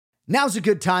Now's a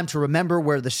good time to remember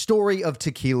where the story of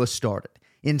tequila started.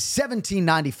 In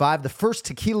 1795, the first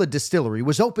tequila distillery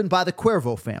was opened by the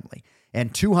Cuervo family,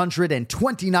 and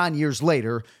 229 years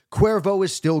later, Cuervo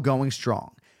is still going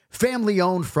strong.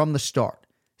 Family-owned from the start.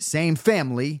 Same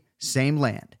family, same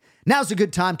land. Now's a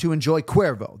good time to enjoy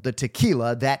Cuervo, the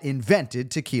tequila that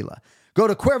invented tequila. Go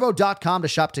to Cuervo.com to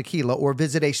shop tequila or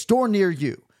visit a store near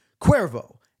you.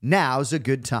 Cuervo, now's a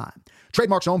good time.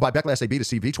 Trademarks owned by Beckless AB to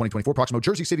CV 2024, Proximo,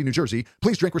 Jersey City, New Jersey.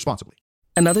 Please drink responsibly.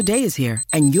 Another day is here,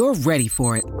 and you're ready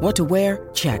for it. What to wear?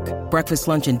 Check. Breakfast,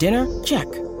 lunch, and dinner?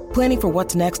 Check. Planning for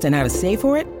what's next and how to save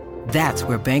for it? That's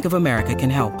where Bank of America can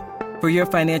help. For your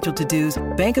financial to-dos,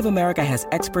 Bank of America has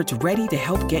experts ready to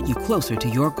help get you closer to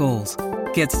your goals.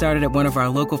 Get started at one of our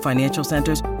local financial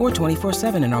centers or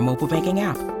 24/7 in our mobile banking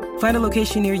app. Find a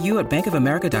location near you at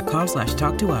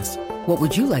bankofamerica.com/talktous. What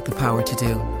would you like the power to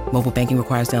do? Mobile banking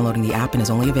requires downloading the app and is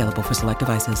only available for select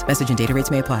devices. Message and data rates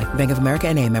may apply. Bank of America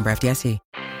N.A., member FDIC.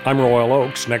 I'm Royal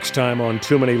Oakes. Next time on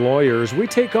Too Many Lawyers, we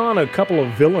take on a couple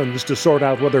of villains to sort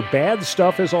out whether bad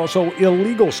stuff is also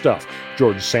illegal stuff.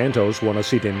 George Santos won a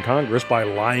seat in Congress by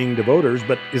lying to voters,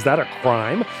 but is that a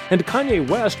crime? And Kanye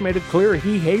West made it clear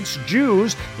he hates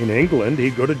Jews. In England,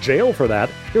 he'd go to jail for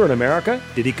that. Here in America,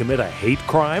 did he commit a hate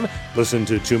crime? Listen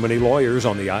to Too Many Lawyers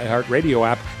on the iHeartRadio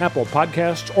app, Apple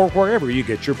Podcasts, or wherever you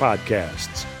get your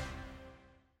podcasts.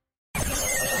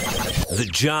 The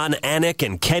John Anik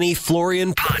and Kenny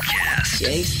Florian Podcast.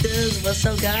 Gangsters, what's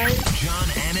up, guys? John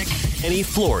Anik, Kenny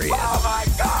Florian. Oh, my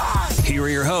God! Here are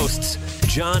your hosts,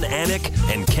 John Anik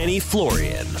and Kenny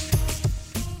Florian.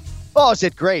 Oh, is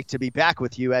it great to be back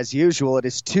with you as usual. It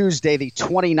is Tuesday, the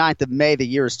 29th of May. The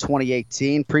year is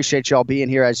 2018. Appreciate y'all being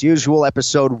here as usual.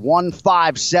 Episode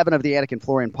 157 of the Anik and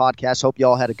Florian Podcast. Hope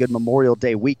y'all had a good Memorial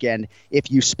Day weekend.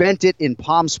 If you spent it in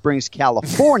Palm Springs,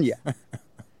 California,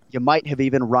 you might have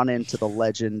even run into the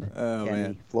legend,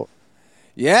 Kenny Florian.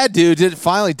 Yeah, dude.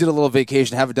 Finally did a little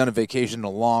vacation. Haven't done a vacation in a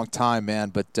long time, man.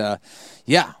 But,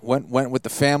 yeah, went with the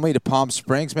family to Palm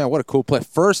Springs. Man, what a cool place.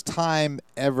 First time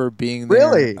ever being there.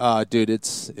 Really? Dude,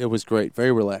 it was great.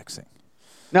 Very relaxing.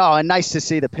 No, and nice to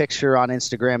see the picture on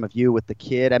Instagram of you with the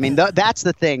kid. I mean, that's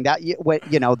the thing. That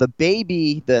the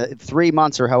baby, the 3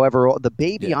 months or however old, the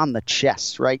baby on the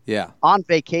chest, right? Yeah. On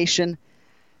vacation.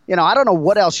 I don't know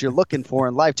what else you're looking for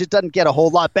in life. Just doesn't get a whole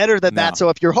lot better than that. So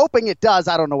if you're hoping it does,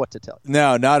 I don't know what to tell you.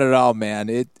 No, not at all, man.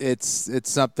 It's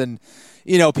something,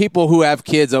 people who have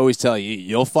kids always tell you,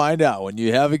 you'll find out when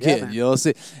you have a kid. Man. You'll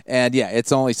see. And, yeah,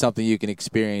 it's only something you can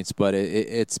experience, but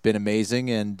it's been amazing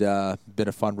and been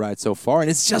a fun ride so far. And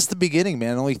it's just the beginning,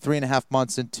 man. Only 3.5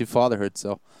 months into fatherhood,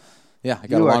 so. Yeah, I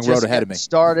got a long road ahead of me.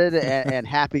 Started and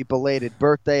happy belated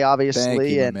birthday,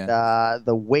 obviously. Thank you, and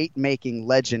the weight-making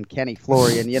legend, Kenny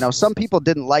Florian. Some people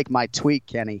didn't like my tweet,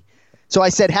 Kenny. So I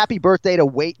said, happy birthday to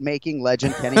weight-making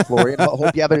legend, Kenny Florian. I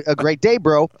hope you have a great day,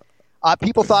 bro.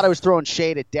 People thought I was throwing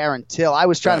shade at Darren Till. I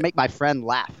was trying to make my friend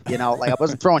laugh. I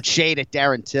wasn't throwing shade at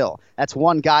Darren Till. That's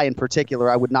one guy in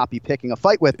particular I would not be picking a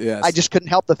fight with. Yes. I just couldn't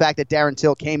help the fact that Darren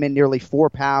Till came in nearly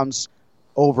 4 pounds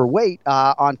overweight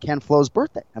on Ken Flo's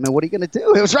birthday. I mean, what are you going to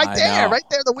do? It was right there,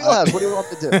 the wheelhouse. What do you want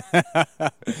to do?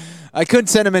 I couldn't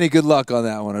send him any good luck on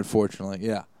that one, unfortunately.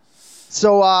 Yeah.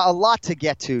 So a lot to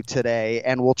get to today,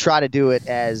 and we'll try to do it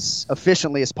as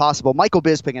efficiently as possible. Michael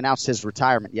Bisping announced his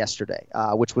retirement yesterday,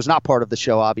 which was not part of the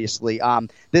show, obviously.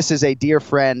 This is a dear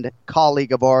friend,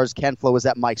 colleague of ours. Ken Flo was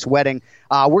at Mike's wedding.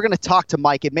 We're going to talk to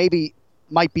Mike. It might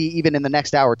be even in the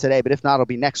next hour today, but if not, it'll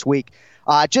be next week,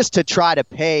 just to try to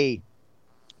pay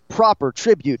proper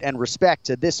tribute and respect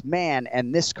to this man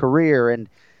and this career. And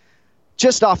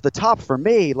just off the top for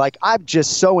me, I'm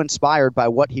just so inspired by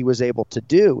what he was able to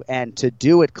do, and to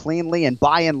do it cleanly and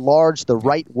by and large the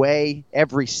right way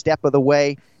every step of the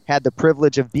way. Had the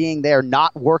privilege of being there,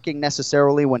 not working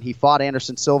necessarily when he fought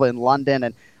Anderson Silva in London,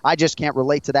 and I just can't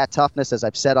relate to that toughness, as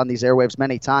I've said on these airwaves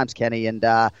many times, Kenny. And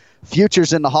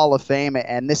future's in the Hall of Fame,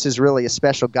 and this is really a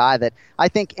special guy that I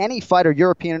think any fighter,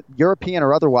 European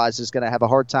or otherwise, is going to have a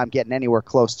hard time getting anywhere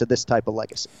close to this type of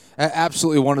legacy.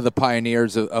 Absolutely one of the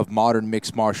pioneers of modern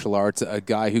mixed martial arts, a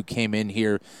guy who came in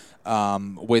here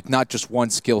with not just one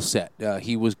skill set.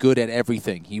 He was good at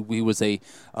everything. He was a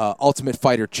Ultimate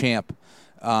Fighter champ.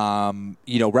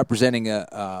 Representing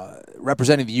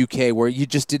the UK, where you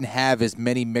just didn't have as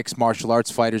many mixed martial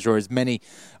arts fighters or as many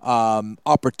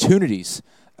opportunities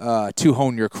to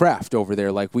hone your craft over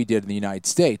there like we did in the United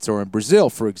States or in Brazil,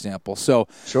 for example. So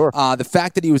sure. The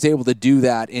fact that he was able to do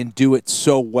that and do it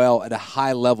so well at a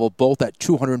high level, both at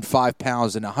 205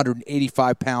 pounds and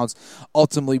 185 pounds,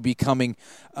 ultimately becoming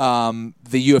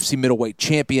the UFC middleweight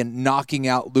champion, knocking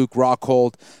out Luke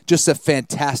Rockhold. Just a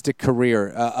fantastic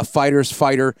career. A fighter's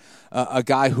fighter, a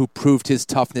guy who proved his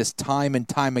toughness time and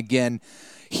time again.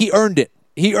 He earned it.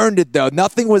 He earned it, though.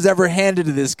 Nothing was ever handed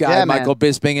to this guy, Michael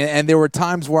Bisping, and there were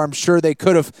times where I'm sure they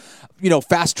could have,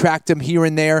 fast-tracked him here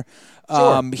and there.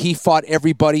 Sure. He fought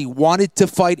everybody, wanted to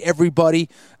fight everybody,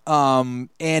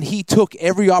 and he took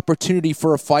every opportunity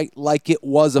for a fight like it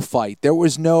was a fight. There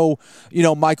was no,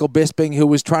 Michael Bisping who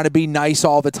was trying to be nice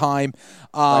all the time.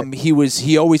 Right.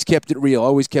 He always kept it real,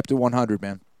 always kept it 100,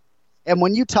 man. And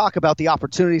when you talk about the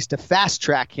opportunities to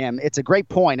fast-track him, it's a great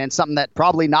point and something that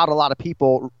probably not a lot of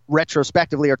people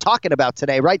retrospectively are talking about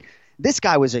today, right? This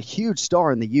guy was a huge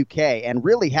star in the UK and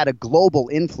really had a global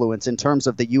influence in terms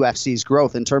of the UFC's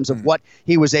growth, in terms of what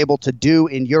he was able to do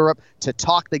in Europe, to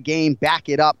talk the game, back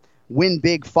it up, win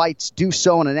big fights, do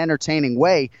so in an entertaining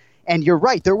way. And you're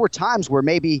right, there were times where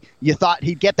maybe you thought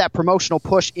he'd get that promotional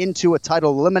push into a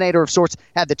title eliminator of sorts,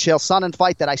 had the Chael Sonnen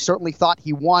fight that I certainly thought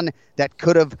he won that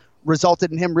could have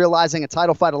resulted in him realizing a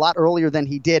title fight a lot earlier than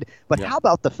he did. But how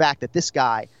about the fact that this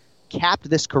guy capped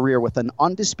this career with an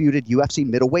undisputed UFC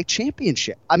middleweight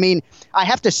championship? I mean, I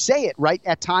have to say it, right,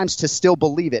 at times to still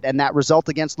believe it. And that result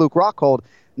against Luke Rockhold,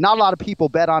 not a lot of people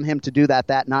bet on him to do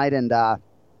that night. And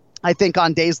I think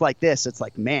on days like this, it's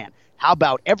like, man, how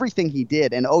about everything he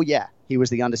did? And, oh, yeah, he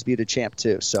was the undisputed champ,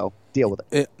 too. So deal with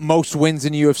it. Most wins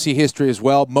in UFC history as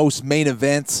well. Most main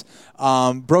events.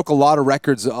 Broke a lot of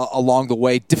records along the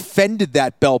way. Defended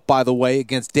that belt, by the way,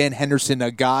 against Dan Henderson, a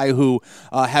guy who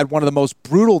had one of the most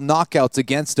brutal knockouts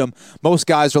against him. Most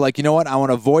guys are like, you know what? I want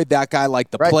to avoid that guy like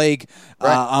the plague.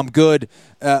 I'm good.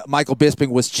 Michael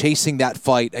Bisping was chasing that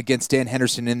fight against Dan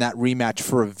Henderson in that rematch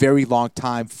for a very long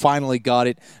time. Finally got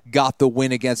it. Got the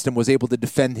win against him. Was able to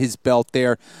defend his belt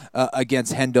there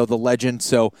against Hendo, the legend.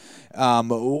 So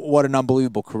what an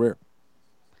unbelievable career.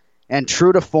 And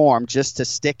true to form, just to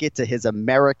stick it to his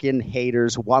American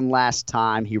haters one last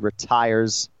time, he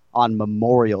retires on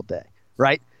Memorial Day,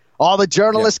 right? All the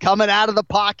journalists coming out of the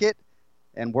pocket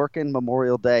and working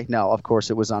Memorial Day. No, of course,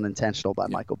 it was unintentional by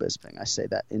Michael Bisping. I say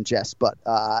that in jest. But,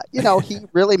 he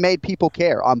really made people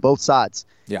care on both sides.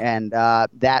 Yeah. And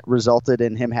that resulted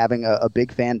in him having a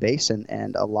big fan base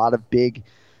and a lot of big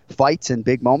fights and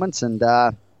big moments. And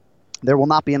there will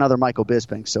not be another Michael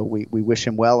Bisping, so we wish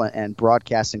him well, and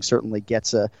broadcasting certainly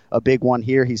gets a big one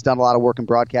here. He's done a lot of work in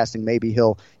broadcasting. Maybe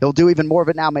he'll do even more of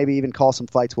it now, maybe even call some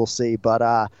fights. We'll see.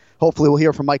 But hopefully we'll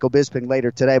hear from Michael Bisping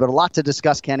later today. But a lot to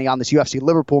discuss, Kenny, on this UFC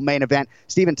Liverpool main event.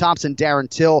 Stephen Thompson, Darren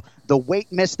Till, the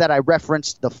weight miss that I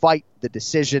referenced, the fight, the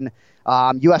decision.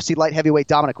 UFC light heavyweight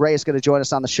Dominic Rey is going to join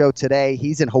us on the show today.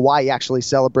 He's in Hawaii actually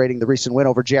celebrating the recent win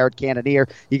over Jared Cannonier.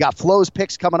 You got Flo's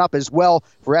picks coming up as well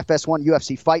for FS1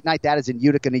 UFC Fight Night. That is in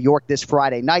Utica, New York this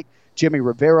Friday night. Jimmy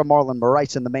Rivera, Marlon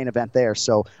Moraes in the main event there.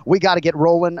 So we got to get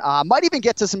rolling. Might even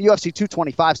get to some UFC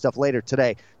 225 stuff later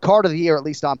today. Card of the year, at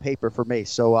least on paper for me.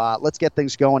 So let's get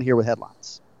things going here with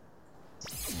headlines.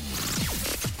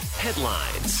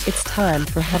 Headlines. It's time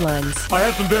for headlines. I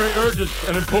have some very urgent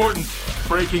and important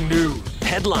breaking news.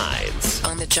 Headlines.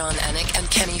 On the John Anik and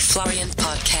Kenny Florian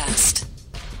podcast.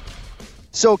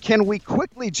 So can we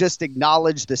quickly just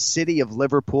acknowledge the city of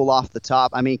Liverpool off the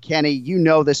top? I mean, Kenny, you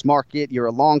know this market. You're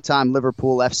a longtime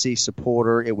Liverpool FC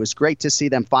supporter. It was great to see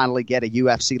them finally get a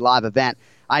UFC live event.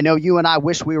 I know you and I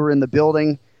wish we were in the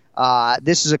building.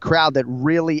 This is a crowd that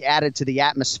really added to the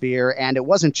atmosphere, and it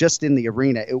wasn't just in the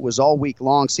arena. It was all week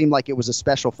long. Seemed like it was a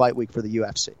special fight week for the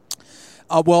UFC.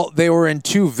 Well, they were in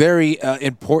two very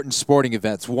important sporting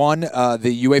events. One,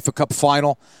 the UEFA Cup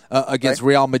final against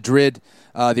Real Madrid.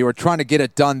 They were trying to get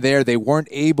it done there. They weren't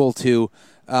able to.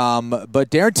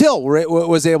 But Darren Till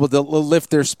was able to lift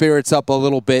their spirits up a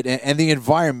little bit, and the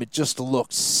environment just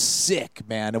looked sick,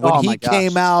 man. And when he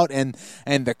came out, and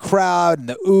the crowd, and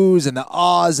the oohs, and the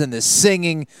ahs, and the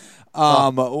singing,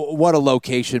 what a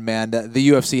location, man. The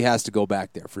UFC has to go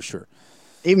back there for sure.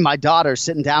 Even my daughter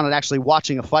sitting down and actually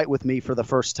watching a fight with me for the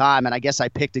first time, and I guess I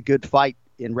picked a good fight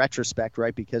in retrospect,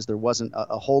 right, because there wasn't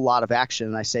a whole lot of action,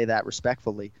 and I say that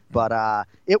respectfully. But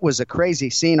it was a crazy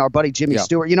scene. Our buddy Jimmy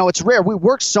Stewart, it's rare. We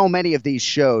work so many of these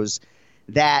shows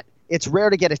that it's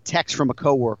rare to get a text from a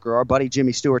coworker. Our buddy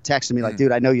Jimmy Stewart texted me like,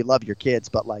 dude, I know you love your kids,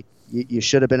 but like, you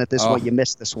should have been at this one, you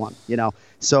missed this one, you know.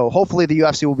 So hopefully the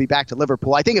UFC will be back to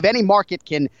Liverpool. I think if any market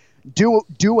can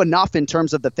do enough in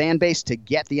terms of the fan base to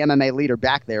get the MMA leader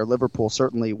back there, Liverpool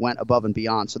certainly went above and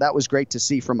beyond. So that was great to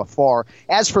see from afar.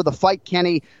 As for the fight,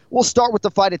 Kenny, we'll start with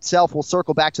the fight itself. We'll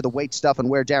circle back to the weight stuff and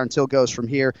where Darren Till goes from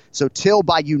here. So Till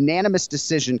by unanimous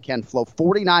decision, Ken Flo,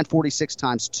 49-46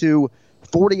 times 2,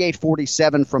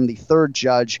 48-47 from the third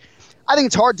judge. I think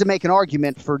it's hard to make an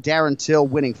argument for Darren Till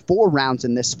winning 4 rounds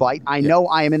in this fight. I know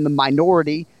I am in the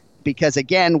minority because,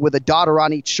 again, with a daughter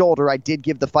on each shoulder, I did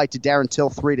give the fight to Darren Till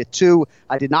 3-2.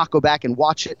 I did not go back and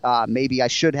watch it. Maybe I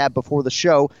should have before the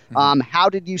show. How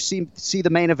did you see the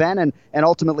main event, and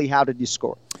ultimately how did you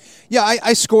score? Yeah,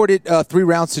 I scored it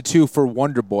 3-2 for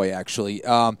Wonder Boy, actually.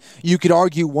 You could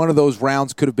argue one of those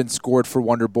rounds could have been scored for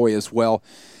Wonder Boy as well.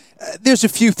 There's a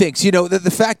few things. You know,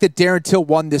 the fact that Darren Till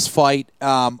won this fight,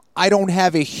 I don't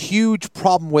have a huge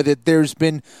problem with it. There's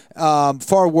been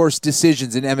far worse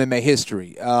decisions in MMA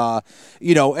history. What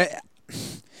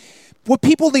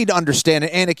people need to understand,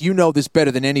 and Anik, you know this better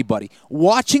than anybody,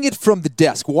 watching it from the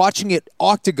desk, watching it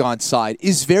octagon side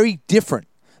is very different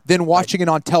than watching it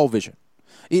on television.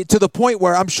 To the point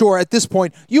where I'm sure at this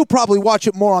point you probably watch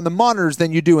it more on the monitors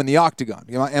than you do in the octagon.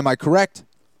 Am I correct?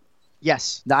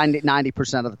 Yes,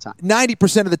 90% of the time.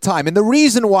 90% of the time. And the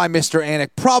reason why Mr. Anik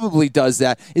probably does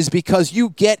that is because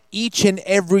you get each and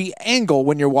every angle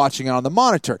when you're watching it on the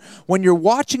monitor. When you're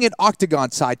watching it octagon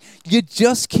side, you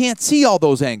just can't see all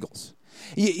those angles.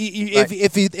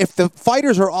 If the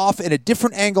fighters are off in a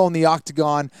different angle in the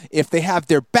octagon, if they have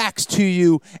their backs to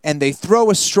you and they throw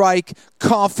a strike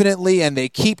confidently and they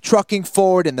keep trucking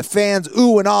forward and the fans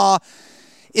ooh and ah,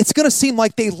 it's going to seem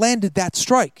like they landed that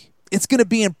strike. It's going to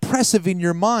be impressive in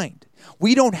your mind.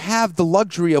 We don't have the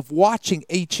luxury of watching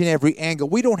each and every angle.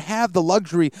 We don't have the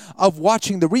luxury of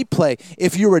watching the replay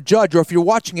if you're a judge or if you're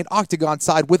watching an octagon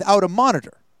side without a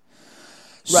monitor.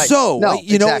 Right. So,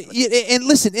 exactly. And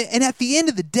listen, and at the end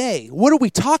of the day, what are we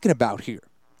talking about here?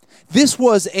 This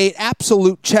was an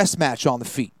absolute chess match on the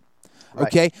feet.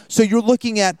 Okay? Right. So you're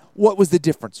looking at what was the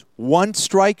difference? 1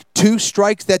 strike, 2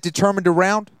 strikes that determined a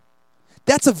round?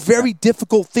 That's a very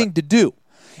difficult thing to do.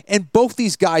 And both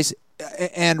these guys,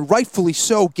 and rightfully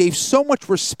so, gave so much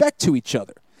respect to each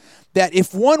other that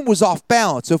if one was off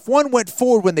balance, if one went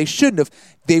forward when they shouldn't have,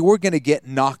 they were going to get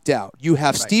knocked out. You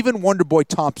have Stephen Wonderboy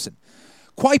Thompson,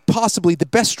 quite possibly the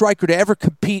best striker to ever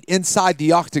compete inside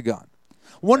the octagon.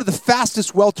 One of the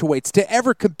fastest welterweights to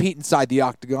ever compete inside the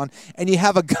octagon, and you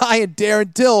have a guy in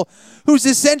Darren Till who's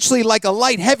essentially like a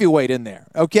light heavyweight in there,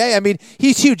 okay? I mean,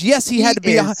 he's huge. Yes, he had to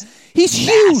be he's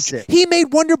massive. Huge. He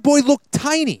made Wonder Boy look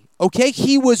tiny, okay?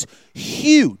 He was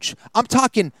huge. I'm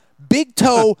talking big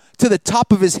toe to the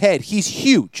top of his head. He's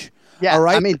huge. Yeah, all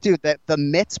right? I mean, dude, the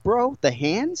mitts, bro, the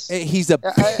hands. He's a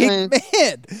big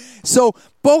man. So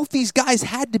both these guys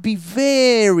had to be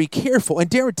very careful. And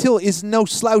Darren Till is no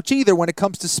slouch either when it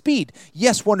comes to speed.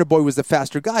 Yes, Wonderboy was the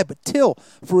faster guy, but Till,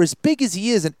 for as big as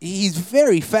he is, he's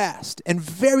very fast and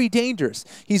very dangerous.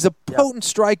 He's a potent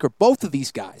striker, both of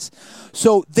these guys.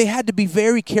 So they had to be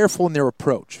very careful in their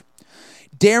approach.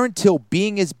 Darren Till,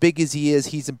 being as big as he is,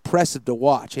 he's impressive to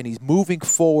watch, and he's moving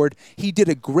forward. He did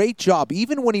a great job,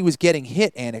 even when he was getting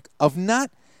hit, Anik, of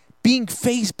not being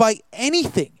fazed by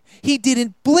anything. He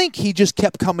didn't blink. He just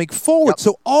kept coming forward. Yep.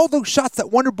 So all those shots that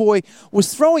Wonderboy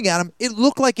was throwing at him, it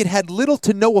looked like it had little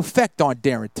to no effect on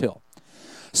Darren Till.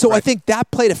 So I think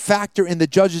that played a factor in the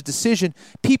judge's decision.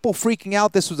 People freaking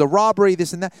out, this was a robbery,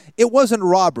 this and that. It wasn't a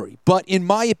robbery. But in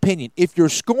my opinion, if you're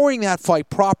scoring that fight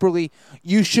properly,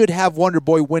 you should have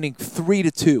Wonderboy winning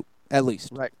 3-2 at least.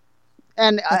 Right.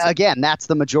 And again, that's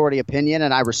the majority opinion,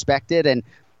 and I respect it. And,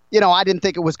 you know, I didn't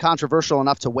think it was controversial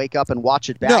enough to wake up and watch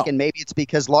it back. No. And maybe it's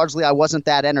because largely I wasn't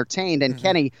that entertained. And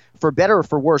Kenny, for better or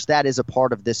for worse, that is a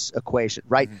part of this equation,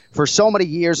 right? For so many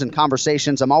years in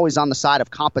conversations, I'm always on the side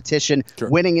of competition. Sure.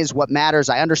 Winning is what matters.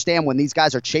 I understand when these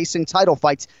guys are chasing title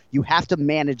fights, you have to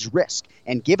manage risk.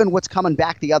 And given what's coming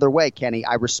back the other way, Kenny,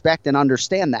 I respect and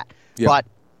understand that. Yeah. But,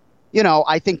 you know,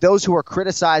 I think those who are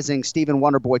criticizing Stephen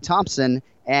Wonderboy Thompson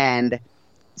and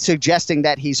suggesting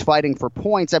that he's fighting for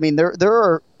points, I mean, there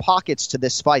are pockets to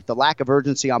this fight, the lack of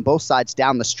urgency on both sides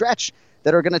down the stretch,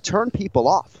 that are going to turn people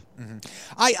off.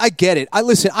 I get it.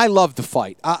 I love the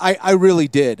fight. I really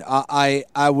did.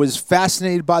 I was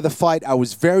fascinated by the fight. I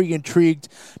was very intrigued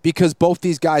because both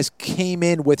these guys came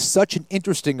in with such an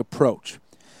interesting approach.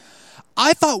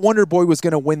 I thought Wonderboy was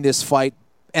going to win this fight,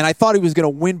 and I thought he was going to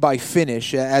win by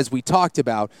finish, as we talked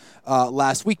about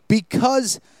last week,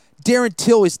 because Darren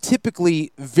Till is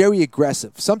typically very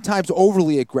aggressive, sometimes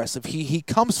overly aggressive. He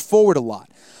comes forward a lot.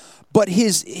 But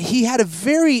he had a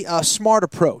very smart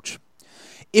approach.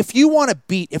 if you want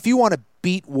to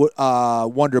beat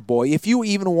Wonder Boy, if you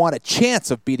even want a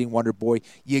chance of beating Wonder Boy,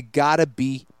 you gotta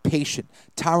be patient.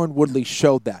 Tyron Woodley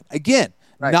showed that. Again,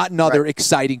 not another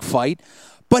exciting fight,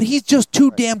 but he's just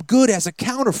too damn good as a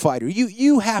counter fighter.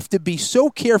 You have to be so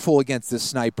careful against this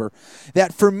sniper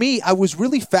that for me, I was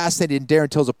really fascinated in Darren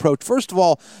Till's approach. First of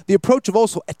all, the approach of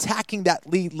also attacking that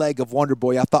lead leg of Wonder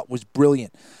Boy I thought was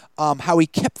brilliant. How he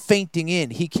kept feinting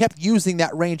in. He kept using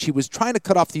that range. He was trying to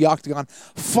cut off the octagon.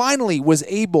 Finally was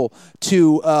able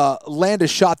to land a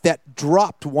shot that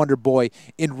dropped Wonder Boy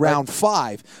in round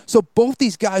 5. So both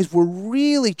these guys were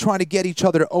really trying to get each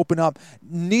other to open up.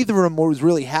 Neither of them was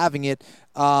really having it.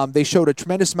 They showed a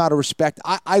tremendous amount of respect.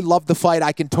 I love the fight.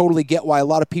 I can totally get why a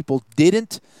lot of people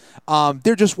didn't.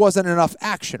 There just wasn't enough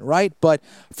action, right? But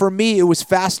for me, it was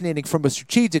fascinating from a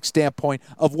strategic standpoint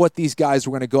of what these guys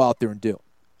were going to go out there and do.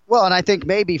 Well, and I think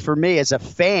maybe for me as a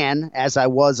fan, as I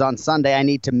was on Sunday, I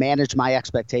need to manage my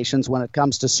expectations when it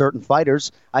comes to certain fighters.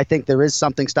 I think there is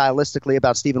something stylistically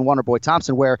about Stephen Wonderboy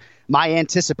Thompson where my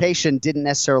anticipation didn't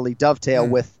necessarily dovetail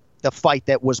with the fight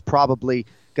that was probably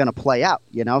going to play out,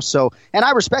 you know? So, and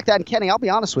I respect that. And Kenny, I'll be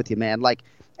honest with you, man. Like,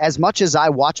 as much as I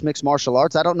watch mixed martial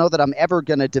arts, I don't know that I'm ever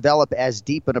going to develop as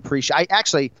deep an appreciation.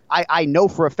 I know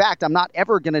for a fact I'm not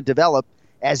ever going to develop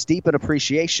as deep an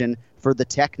appreciation for the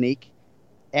technique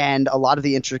and a lot of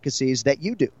the intricacies that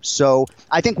you do. So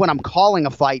I think when I'm calling a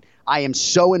fight, I am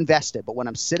so invested. But when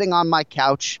I'm sitting on my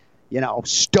couch, you know,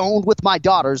 stoned with my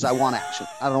daughters, I want action.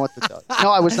 I don't know what to tell you.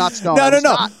 No, I was not stoned.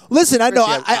 No. Listen, I know.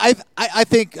 I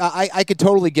think I could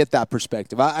totally get that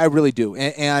perspective. I really do.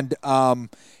 And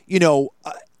you know,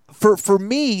 for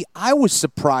me, I was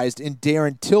surprised in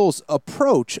Darren Till's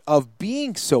approach of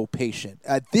being so patient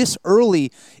this early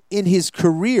in his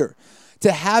career.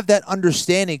 To have that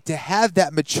understanding, to have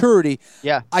that maturity.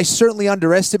 Yeah. I certainly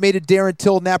underestimated Darren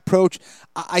Till in that approach.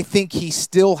 I think he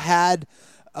still had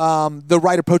the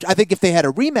right approach. I think if they had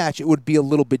a rematch, it would be a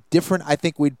little bit different. I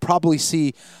think we'd probably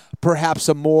see perhaps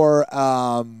a more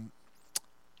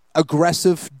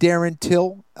aggressive Darren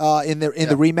Till in the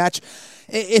rematch.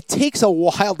 It takes a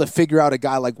while to figure out a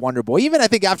guy like Wonder Boy. Even I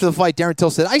think after the fight, Darren Till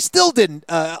said, I still didn't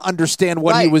understand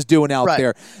what he was doing out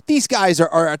there. These guys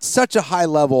are at such a high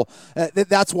level.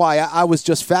 That's why I was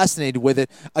just fascinated with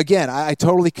it. Again, I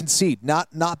totally concede.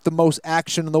 Not the most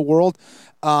action in the world,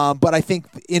 but I think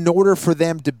in order for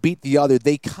them to beat the other,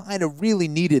 they kind of really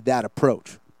needed that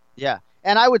approach. Yeah,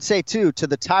 and I would say, too, to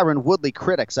the Tyron Woodley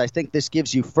critics, I think this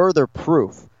gives you further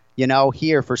proof. You know,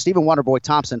 here for Stephen Wonderboy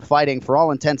Thompson fighting, for all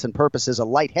intents and purposes, a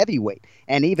light heavyweight.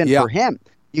 And even for him,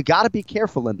 you got to be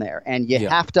careful in there. And you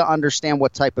have to understand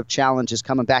what type of challenge is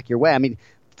coming back your way. I mean,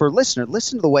 for listeners,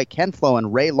 listen to the way Ken Flo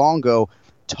and Ray Longo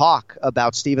talk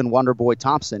about Stephen Wonderboy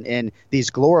Thompson in these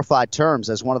glorified terms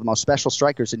as one of the most special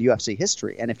strikers in UFC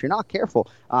history. And if you're not careful,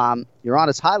 you're on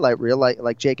his highlight reel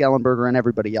like Jake Ellenberger and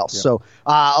everybody else. Yeah. So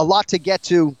a lot to get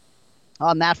to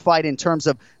on that fight in terms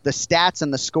of the stats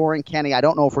and the scoring, Kenny. I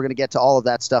don't know if we're going to get to all of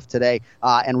that stuff today.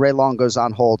 And Ray Longo's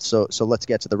on hold, so let's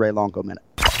get to the Ray Longo Minute.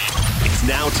 It's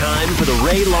now time for the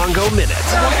Ray Longo Minute.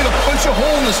 I want you to punch a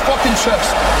hole in his fucking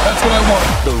chest. That's what I want.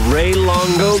 The Ray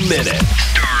Longo Minute.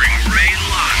 Starring Ray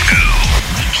Longo.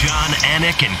 The John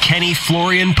Anik and Kenny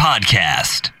Florian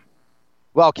podcast.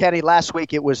 Well, Kenny, last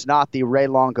week it was not the Ray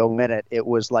Longo Minute. It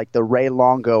was like the Ray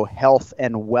Longo Health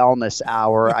and Wellness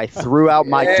Hour. I threw out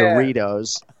my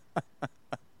Doritos.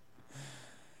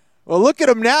 Well, look at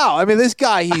him now. I mean, this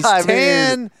guy, he's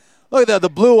tan. Look at the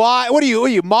blue eye. What are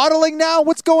you modeling now?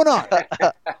 What's going on?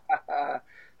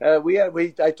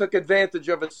 I took advantage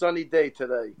of a sunny day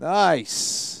today.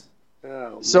 Nice.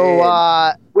 Oh, so,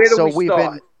 where do we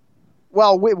start?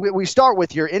 Well, we start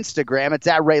with your Instagram. It's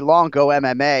at Ray Longo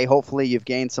MMA. Hopefully you've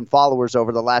gained some followers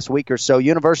over the last week or so.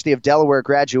 University of Delaware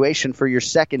graduation for your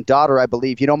second daughter, I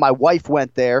believe. You know, my wife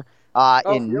went there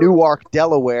in Newark,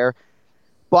 Delaware.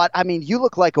 But, I mean, you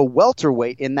look like a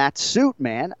welterweight in that suit,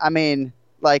 man. I mean,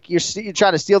 like you're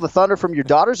trying to steal the thunder from your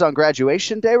daughters on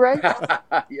graduation day, Ray?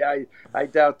 Yeah, I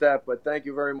doubt that, but thank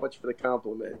you very much for the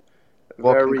compliment.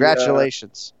 Well,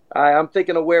 congratulations. I'm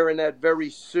thinking of wearing that very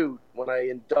suit when I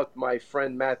induct my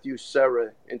friend Matthew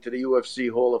Serra into the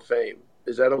UFC Hall of Fame.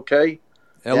 Is that okay?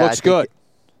 It looks good.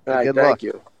 All right, thank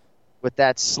you. With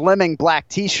that slimming black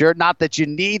T-shirt. Not that you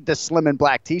need the slimming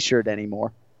black T-shirt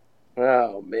anymore.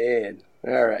 Oh, man.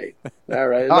 All right.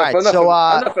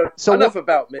 Enough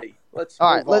about me. All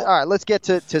right, let's get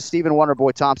to Stephen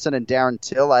Wonderboy Thompson and Darren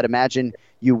Till. I'd imagine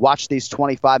you watched these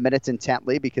 25 minutes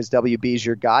intently because WB's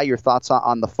your guy. Your thoughts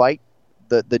on the fight,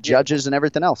 the judges, and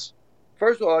everything else?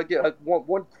 First of all, I'll get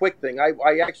one quick thing.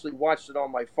 I actually watched it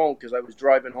on my phone because I was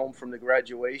driving home from the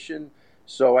graduation.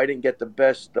 so I didn't get the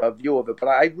best view of it. But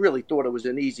I really thought it was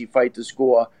an easy fight to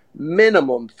score.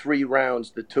 Minimum 3 rounds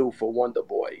to 2 for Wonder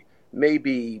Boy,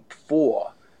 maybe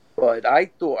 4. But I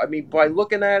thought, I mean, by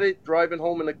looking at it, driving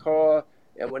home in the car,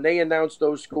 and when they announced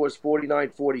those scores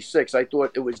 49-46, I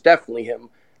thought it was definitely him.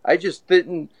 I just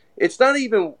didn't. It's not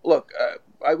even. Look,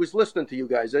 I was listening to you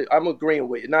guys. I'm agreeing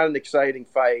with you. Not an exciting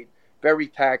fight. Very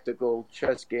tactical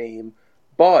chess game.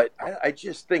 But I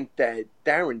just think that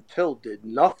Darren Till did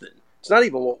nothing. It's not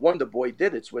even what Wonder Boy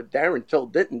did. It's what Darren Till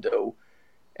didn't do.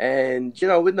 And, you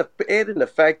know, adding the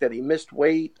fact that he missed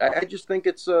weight, I just think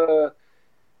it's a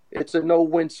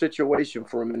no-win situation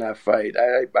for him in that fight.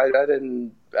 I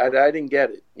didn't get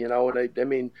it, you know. And I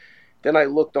mean, then I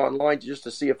looked online just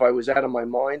to see if I was out of my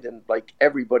mind, and like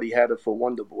everybody had it for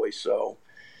Wonder Boy. So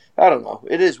I don't know.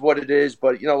 It is what it is.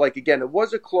 But, you know, like, again, it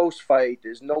was a close fight.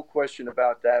 There's no question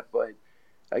about that. But,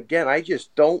 again, I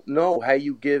just don't know how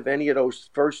you give any of those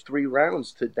first 3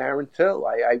 rounds to Darren Till.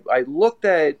 I looked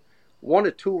at 1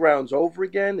 or 2 rounds over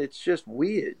again. It's just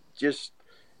weird.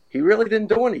 He really didn't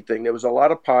do anything. There was a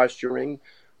lot of posturing.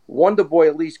 Wonder Boy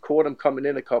at least caught him coming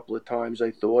in a couple of times,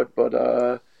 I thought. But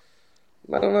I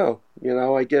don't know. You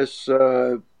know, I guess,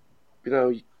 you know,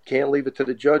 you can't leave it to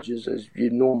the judges as you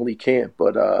normally can't.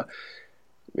 But,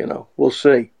 you know, we'll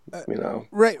see. You know,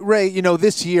 Ray, you know,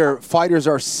 this year fighters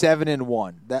are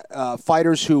 7-1. That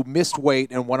fighters who missed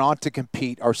weight and went on to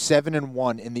compete are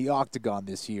 7-1 in the octagon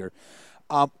this year.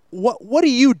 What do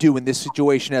you do in this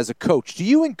situation as a coach? Do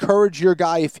you encourage your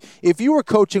guy, if you were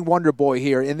coaching Wonder Boy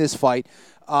here in this fight,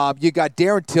 you got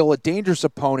Darren Till, a dangerous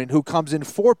opponent who comes in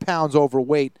 4 pounds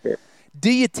overweight. Yeah.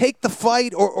 Do you take the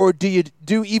fight or do you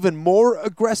do even more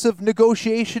aggressive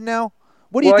negotiation now?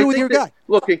 What do you do with your guy?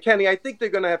 Look, and Kenny, I think they're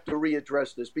going to have to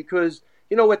readdress this because,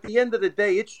 you know, at the end of the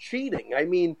day, it's cheating. I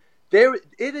mean,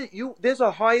 there's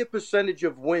a higher percentage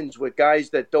of wins with guys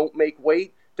that don't make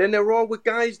weight than there are with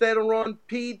guys that are on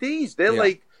PEDs. They're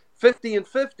like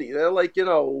 50-50. They're like, you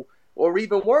know, or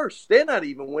even worse. They're not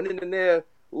even winning, and they're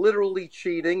literally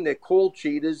cheating. They're called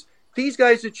cheaters. These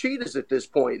guys are cheaters at this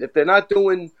point. If they're not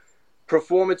doing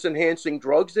performance-enhancing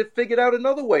drugs, they've figured out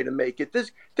another way to make it.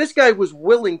 This guy was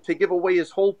willing to give away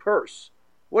his whole purse.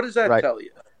 What does that tell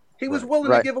you? He was willing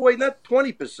to give away not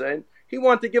 20%. He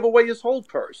wanted to give away his whole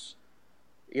purse.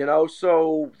 You know,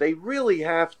 so they really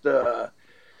have to,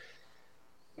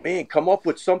 man, come up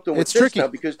with something with this now,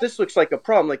 because this looks like a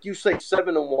problem. Like you say,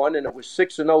 7-1, and it was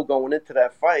 6-0 going into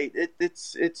that fight.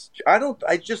 It's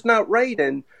just not right.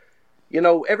 And, you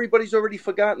know, everybody's already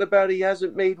forgotten about he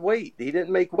hasn't made weight. He didn't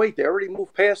make weight. They already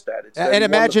moved past that. And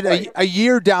imagine a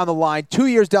year down the line, 2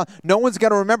 years down, no one's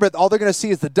going to remember it. All they're going to see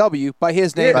is the W by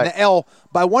his name and the L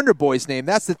by Wonder Boy's name.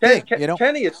 That's the thing, you know?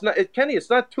 Kenny, it's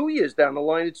not 2 years down the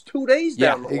line. It's 2 days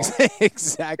down the line.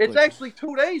 Exactly. It's actually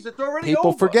 2 days. It's already People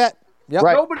over. forget. Yep.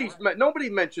 Nobody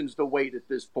mentions the weight at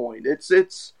this point.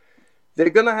 They're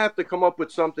going to have to come up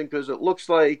with something, because it looks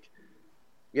like,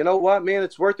 you know what, man,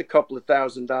 it's worth a couple of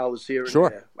 $1,000s here and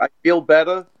there. I feel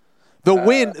better.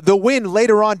 The win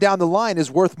later on down the line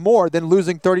is worth more than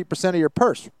losing 30% of your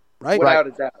purse, right? Without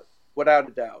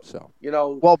a doubt. So, you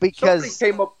know, well, because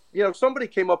somebody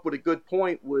came up with a good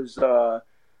point, was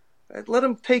let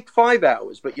them take 5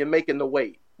 hours, but you're making the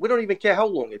weight. We don't even care how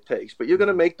long it takes, but you're going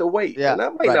to make the weight. Yeah, and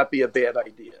that might not be a bad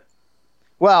idea.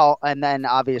 Well, and then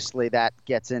obviously that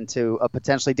gets into a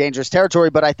potentially dangerous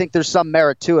territory, but I think there's some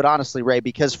merit to it, honestly, Ray,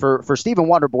 because for Stephen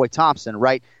Wonderboy Thompson,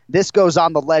 right, this goes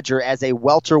on the ledger as a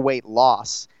welterweight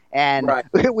loss. And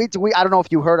we I don't know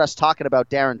if you heard us talking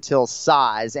about Darren Till's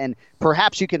size, and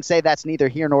perhaps you can say that's neither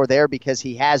here nor there because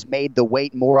he has made the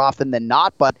weight more often than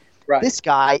not, but this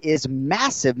guy is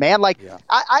massive, man. Like,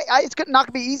 it's not going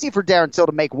to be easy for Darren Till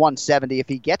to make 170 if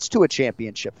he gets to a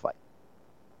championship fight.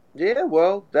 Yeah,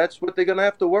 well, that's what they're going to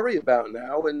have to worry about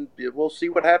now, and we'll see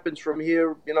what happens from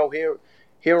here, you know,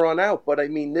 here on out. But, I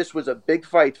mean, this was a big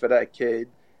fight for that kid,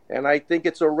 and I think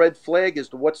it's a red flag as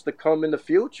to what's to come in the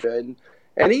future.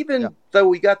 And even though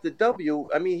we got the W,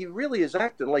 I mean, he really is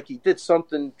acting like he did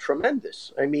something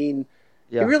tremendous. I mean,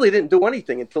 he really didn't do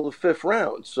anything until the 5th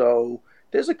round. So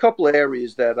there's a couple of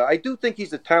areas that I do think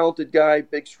he's a talented guy,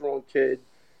 big, strong kid,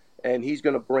 and he's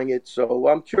going to bring it. So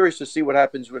I'm curious to see what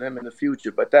happens with him in the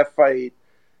future. But that fight,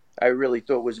 I really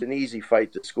thought was an easy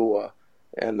fight to score.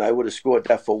 And I would have scored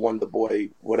that for Wonder Boy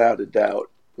without a doubt,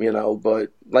 you know.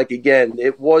 But, like, again,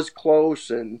 it was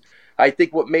close. And I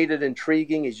think what made it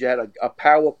intriguing is you had a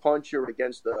power puncher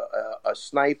against a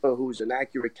sniper who's an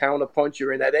accurate counter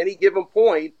puncher. And at any given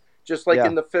point, just like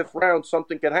in the 5th round,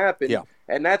 something could happen. Yeah.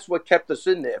 And that's what kept us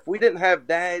in there. If we didn't have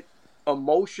that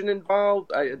emotion involved,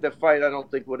 the fight I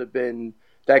don't think would have been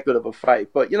that good of a fight.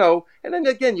 But, and then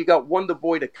again, you got Wonder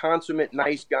Boy, the consummate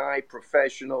nice guy,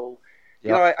 professional.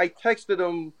 Yep. I texted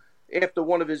him after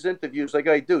one of his interviews, like,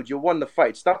 hey, dude, you won the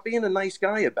fight. Stop being a nice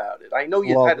guy about it. I know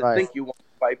you had to think you won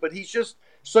the fight, but he's just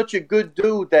such a good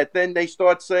dude that then they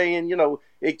start saying,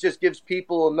 it just gives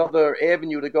people another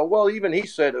avenue to go, well, even he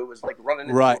said it was like running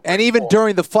into right. And even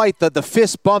during the fight, the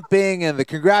fist bumping and the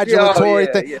congratulatory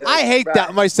thing. Yeah, I hate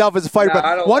that myself as a fighter,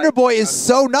 but Wonder Boy is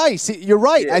so nice. You're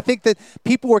right. Yeah. I think that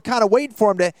people were kind of waiting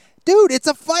for him to, dude, it's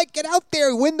a fight. Get out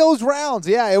there. Win those rounds.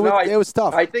 Yeah, it was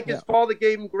tough. I think his father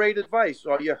gave him great advice.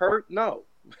 Are you hurt? No.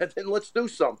 Then let's do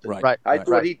something. Right. I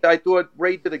thought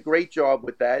Ray did a great job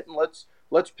with that, and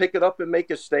let's pick it up and make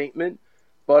a statement.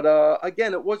 But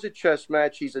again, it was a chess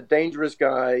match. He's a dangerous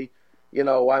guy.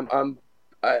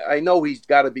 I know he's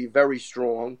got to be very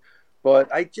strong,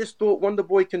 but I just thought Wonder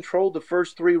Boy controlled the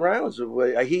first 3 rounds.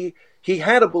 He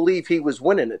had to believe he was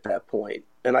winning at that point,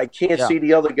 and I can't see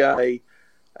the other guy.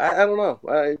 I don't know.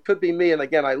 It could be me. And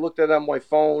again, I looked at it on my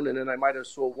phone, and then I might have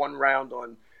saw one round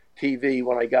on TV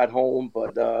when I got home.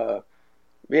 But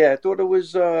I thought it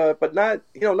was, but not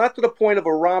to the point of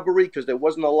a robbery because there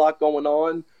wasn't a lot going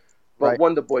on. But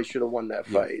Wonder Boy should have won that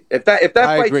fight. If that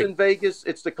fight's in Vegas,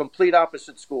 it's the complete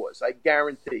opposite scores. I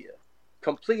guarantee you,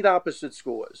 complete opposite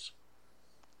scores.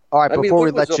 All right, before we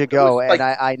let you go, and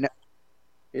I know.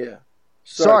 Yeah.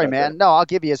 Sorry, man. No, I'll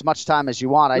give you as much time as you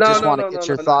want. I just want to get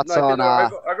your thoughts on.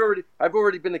 I've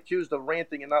already been accused of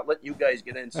ranting and not letting you guys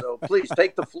get in. So please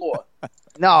take the floor.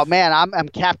 No, man, I'm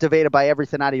captivated by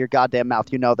everything out of your goddamn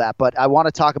mouth. You know that. But I want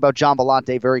to talk about John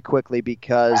Vellante very quickly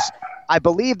because I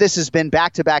believe this has been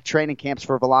back-to-back training camps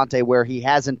for Vellante where he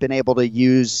hasn't been able to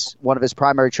use one of his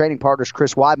primary training partners,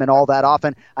 Chris Weidman, all that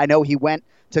often. I know he went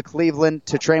to Cleveland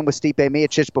to train with Stipe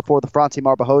Miocic before the Francie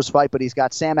Marbahoz fight, but he's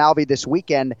got Sam Alvey this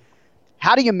weekend.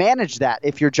 How do you manage that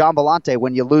if you're John Vellante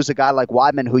when you lose a guy like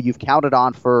Weidman who you've counted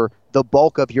on for the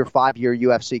bulk of your 5-year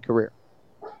UFC career?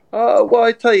 Well,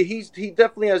 I tell you, he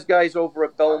definitely has guys over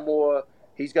at Belmore.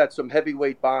 He's got some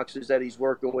heavyweight boxers that he's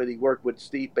working with. He worked with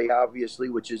Stipe, obviously,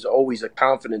 which is always a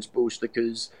confidence booster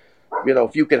because,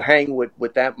 if you can hang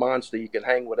with that monster, you can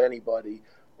hang with anybody.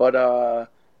 But,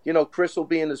 Chris will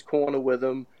be in his corner with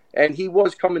him. And he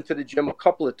was coming to the gym a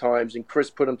couple of times, and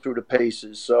Chris put him through the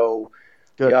paces. So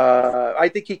I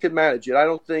think he could manage it. I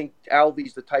don't think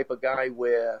Alvey's the type of guy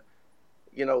where,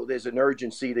 there's an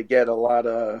urgency to get a lot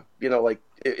of,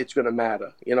 it's going to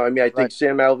matter. I think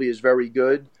Sam Alvey is very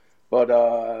good. But,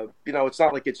 it's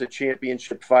not like it's a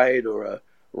championship fight or a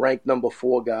ranked number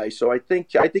 4 guy. So I think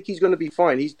he's going to be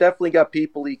fine. He's definitely got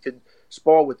people he could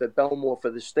spar with at Belmore for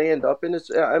the stand-up. And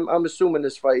I'm assuming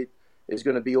this fight is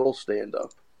going to be all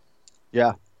stand-up.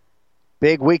 Yeah.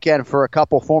 Big weekend for a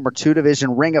couple former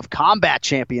 2-division Ring of Combat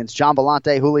champions. John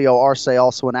Vellante, Julio Arce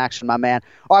also in action, my man.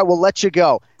 All right, we'll let you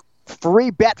go. Free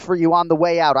bet for you on the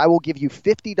way out. I will give you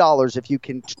 $50 if you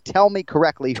can tell me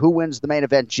correctly who wins the main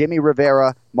event, Jimmy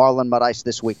Rivera, Marlon Moraes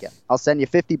this weekend. I'll send you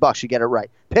 $50. You get it right.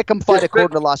 Pick 'em fight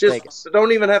according to Las Vegas.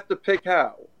 Don't even have to pick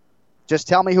how. Just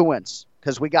tell me who wins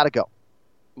because we got to go.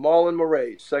 Marlon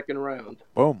Moraes, second round.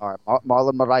 Boom. All right,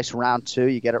 Marlon Moraes, round 2.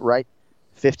 You get it right.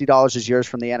 $50 is yours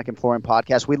from the Anik and Florian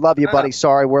podcast. We love you, buddy.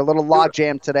 Sorry, we're a little log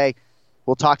jammed today.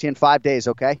 We'll talk to you in 5 days,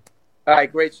 okay? All right,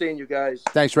 great seeing you guys.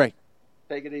 Thanks, Ray.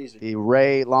 Take it easy. The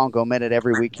Ray Longo Minute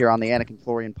every week here on the Anik and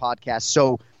Florian podcast.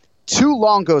 So, to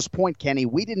Longo's point, Kenny,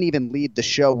 we didn't even lead the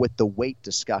show with the weight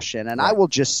discussion, and I will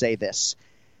just say this.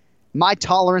 My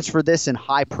tolerance for this in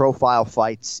high-profile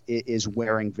fights is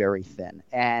wearing very thin.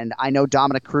 And I know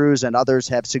Dominic Cruz and others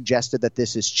have suggested that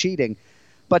this is cheating.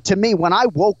 But to me, when I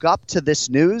woke up to this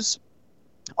news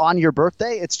on your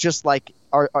birthday, it's just like,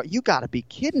 you got to be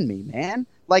kidding me, man.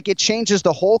 Like, it changes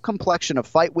the whole complexion of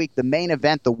Fight Week, the main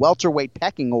event, the welterweight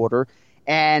pecking order,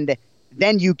 and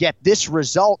then you get this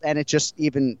result, and it just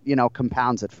even,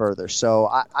 compounds it further. So,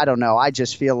 I don't know. I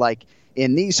just feel like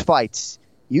in these fights,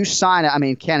 you sign it. I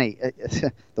mean, Kenny,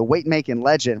 the weight-making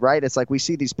legend, right? It's like we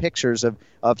see these pictures of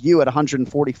you at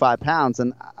 145 pounds,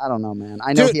 and I don't know, man.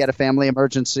 I know he had a family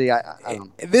emergency. I don't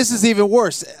know. This is even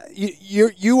worse.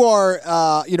 You are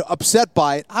upset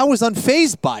by it. I was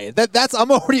unfazed by it.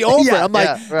 I'm already over it. I'm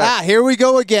like, here we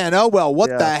go again. Oh, well, what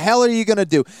the hell are you going to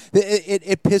do?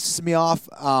 It pisses me off.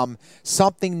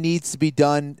 Something needs to be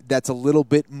done that's a little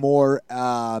bit more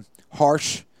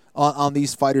harsh on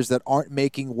these fighters that aren't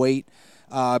making weight.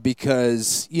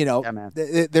 Because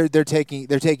they're taking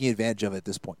advantage of it at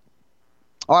this point.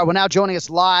 All right, well, now joining us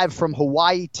live from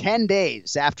Hawaii 10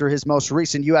 days after his most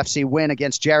recent UFC win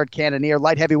against Jared Cannonier,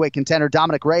 light heavyweight contender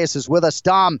Dominic Reyes is with us.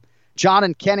 Dom, John,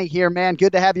 and Kenny here, man.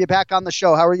 Good to have you back on the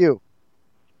show. How are you?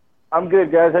 I'm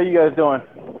good, guys. How you guys doing?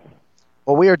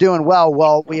 Well, we are doing well.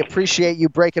 Well, we appreciate you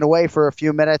breaking away for a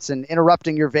few minutes and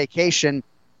interrupting your vacation.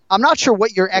 I'm not sure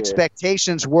what your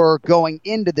expectations were going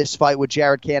into this fight with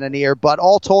Jared Cannonier, but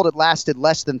all told, it lasted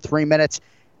less than 3 minutes.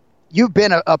 You've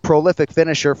been a prolific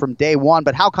finisher from day one,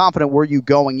 but how confident were you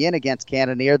going in against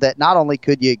Cannonier that not only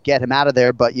could you get him out of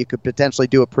there, but you could potentially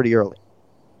do it pretty early?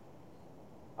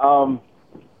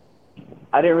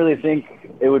 I didn't really think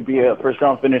it would be a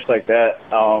first-round finish like that.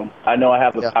 I know I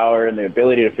have the power and the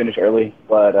ability to finish early,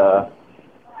 but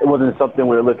it wasn't something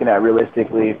we were looking at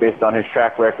realistically based on his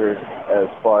track record as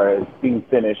far as being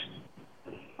finished.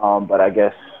 But I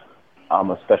guess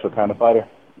I'm a special kind of fighter.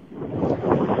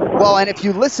 Well, and if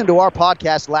you listened to our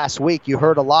podcast last week, you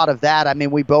heard a lot of that. I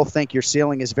mean, we both think your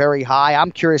ceiling is very high.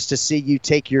 I'm curious to see you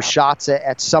take your shots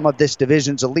at some of this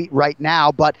division's elite right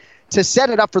now. But to set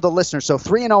it up for the listeners, so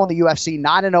 3-0 in the UFC,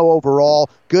 9-0 overall,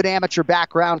 good amateur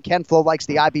background. Ken Flo likes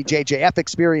the IBJJF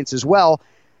experience as well.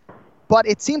 But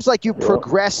it seems like you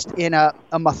progressed in a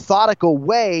methodical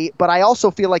way, but I also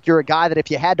feel like you're a guy that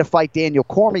if you had to fight Daniel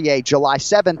Cormier July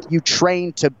 7th, you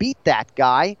trained to beat that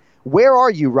guy. Where are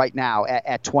you right now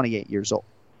at 28 years old?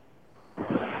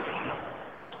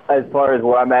 As far as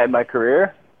where I'm at in my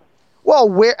career?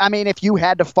 Well, if you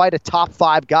had to fight a top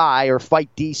 5 guy or fight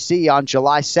DC on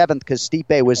July 7th because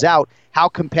Stipe was out, how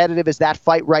competitive is that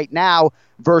fight right now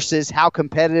versus how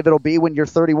competitive it'll be when you're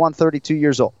 31, 32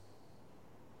 years old?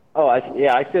 Oh, I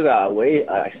still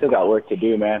got work to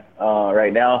do, man.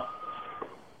 Right now,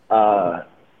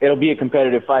 it'll be a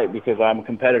competitive fight because I'm a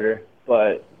competitor,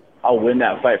 but I'll win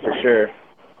that fight for sure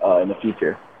in the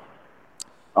future.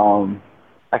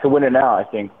 I could win it now, I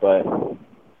think, but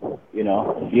you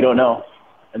don't know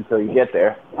until you get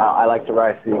there. I like to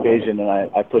rise to the occasion, and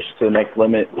I push to the next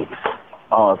limit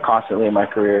constantly in my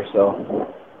career.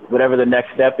 So whatever the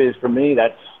next step is for me,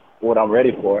 that's what I'm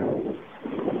ready for.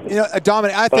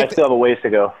 Dominic, I still have a ways to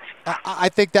go. I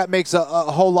think that makes a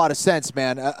whole lot of sense,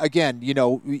 man. Again, you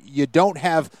don't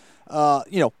have,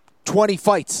 20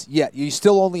 fights yet. You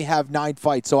still only have 9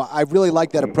 fights. So I really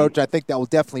like that approach. I think that will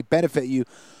definitely benefit you.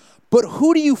 But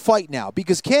who do you fight now?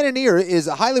 Because Cannonier is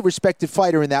a highly respected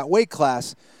fighter in that weight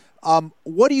class.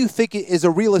 What do you think is a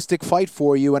realistic fight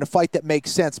for you and a fight that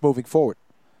makes sense moving forward?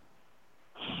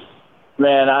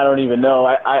 Man, I don't even know.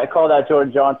 I call that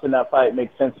Jordan Johnson. That fight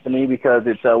makes sense to me because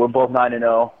it's we're both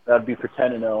 9-0. That would be for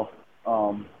 10-0.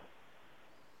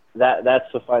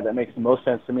 That's the fight that makes the most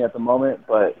sense to me at the moment.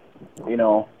 But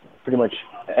pretty much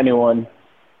anyone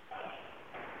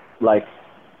like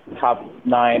top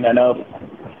 9 and up,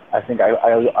 I think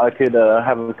I could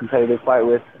have a competitive fight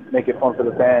with, make it fun for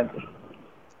the fans.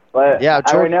 But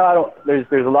right now,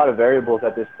 there's a lot of variables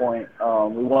at this point.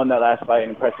 We won that last fight in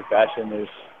impressive fashion. There's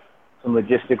some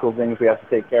logistical things we have to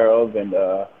take care of, and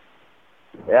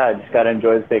I just got to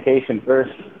enjoy this vacation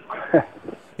first.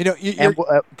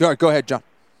 Go ahead, John.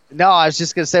 No, I was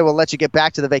just going to say we'll let you get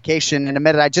back to the vacation in a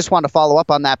minute. I just wanted to follow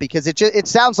up on that because it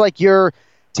sounds like you're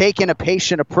taking a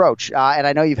patient approach, and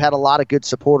I know you've had a lot of good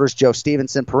supporters, Joe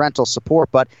Stevenson, parental support,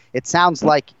 but it sounds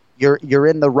like you're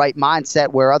in the right mindset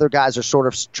where other guys are sort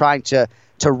of trying to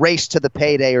race to the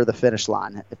payday or the finish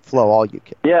line. Flo, all you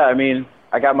can. Yeah,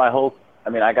 I got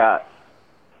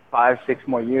 5-6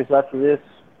 more years left of this.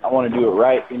 I want to do it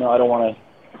right. I don't want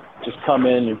to just come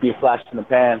in and be a flash in the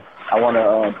pan. I want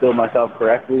to build myself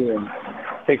correctly and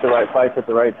take the right fights at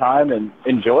the right time and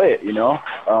enjoy it,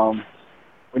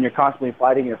 When you're constantly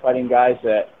fighting, you're fighting guys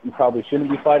that you probably shouldn't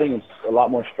be fighting. It's a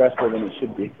lot more stressful than it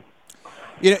should be.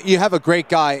 You have a great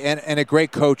guy and a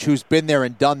great coach who's been there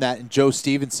and done that in Joe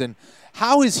Stevenson.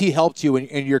 How has he helped you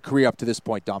in your career up to this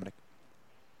point, Dominic?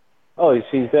 Oh,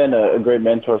 he's been a great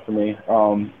mentor for me,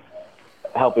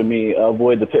 helping me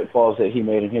avoid the pitfalls that he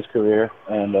made in his career.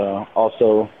 And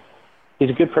also, he's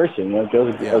a good person.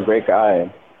 Joe's a great guy.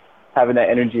 And having that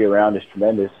energy around is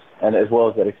tremendous, and as well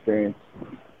as that experience.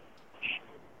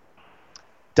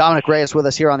 Dominic Reyes with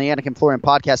us here on the Anik and Florian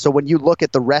podcast. So when you look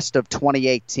at the rest of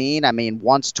 2018,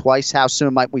 once, twice, how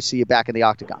soon might we see you back in the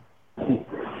octagon?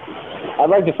 I'd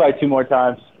like to fight 2 more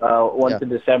times, once in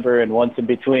December and once in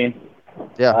between.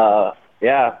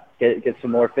 Get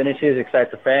some more finishes,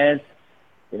 excite the fans.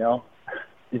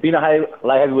 Just being a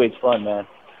light heavyweight's fun, man.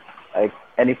 Like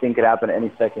anything could happen at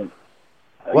any second.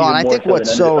 Well, and I think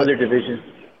what's other divisions.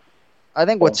 I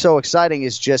think what's so exciting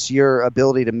is just your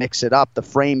ability to mix it up, the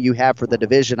frame you have for the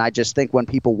division. I just think when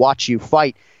people watch you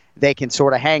fight, they can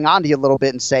sort of hang on to you a little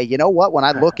bit and say, you know what, when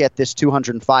I look at this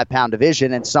 205-pound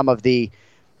division and some of the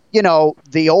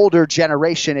older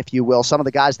generation, if you will, some of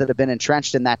the guys that have been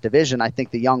entrenched in that division, I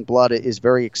think the young blood is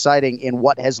very exciting in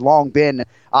what has long been the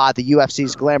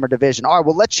UFC's glamour division. All right,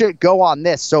 well, let's go on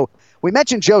this. So We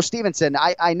mentioned Joe Stevenson.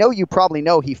 I know you probably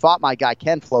know he fought my guy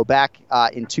Ken Flo back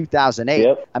in 2008.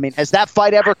 Yep. I mean, has that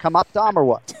fight ever come up, Dom, or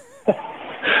what?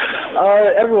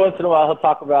 Every once in a while, he'll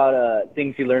talk about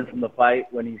things he learned from the fight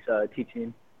when he's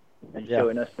teaching and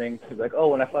showing us things. He's like, "Oh,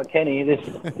 when I fought Kenny,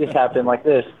 this happened like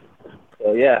this."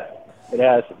 So yeah, it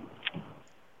has.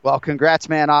 Well, congrats,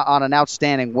 man, on an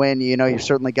outstanding win. You know, you've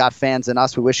certainly got fans in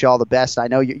us. We wish you all the best. I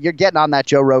know you're getting on that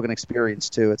Joe Rogan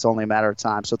experience, too. It's only a matter of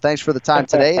time. So thanks for the time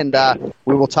today, and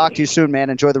we will talk to you soon,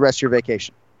 man. Enjoy the rest of your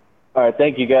vacation. All right,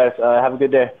 thank you, guys. Have a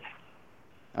good day.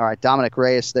 All right, Dominic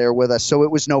Reyes there with us. So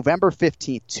it was November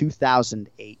 15th,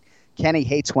 2008. Kenny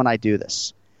hates when I do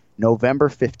this. November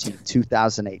 15th,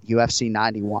 2008, UFC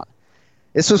 91.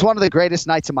 This was one of the greatest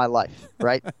nights of my life,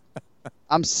 right?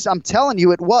 I'm telling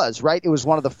you it was, right? It was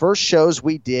one of the first shows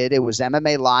we did. It was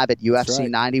MMA Live at UFC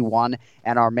 91,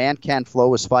 and our man Ken Flo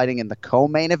was fighting in the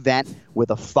co-main event with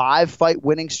a 5-fight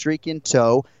winning streak in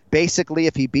tow. Basically,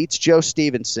 if he beats Joe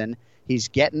Stevenson, he's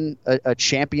getting a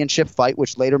championship fight,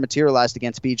 which later materialized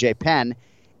against BJ Penn.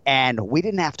 And we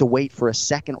didn't have to wait for a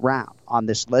second round on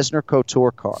this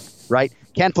Lesnar-Couture card, right?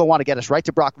 Ken Flo wanted to get us right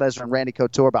to Brock Lesnar and Randy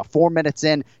Couture. About 4 minutes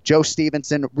in, Joe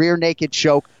Stevenson, rear naked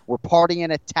choke. We're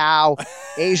partying at Tao.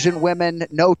 Asian women,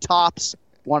 no tops.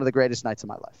 One of the greatest nights of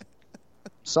my life.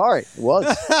 Sorry, it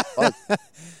was.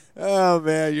 Oh,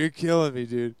 man, you're killing me,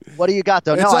 dude. What do you got,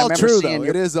 though? It's all true, though.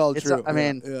 It is all true. I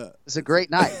mean, it's a great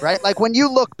night, right? Like, when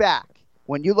you look back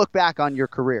on your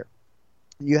career,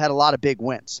 you had a lot of big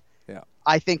wins. Yeah.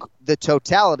 I think the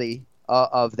totality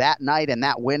of that night and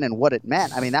that win and what it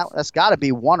meant, I mean, that's got to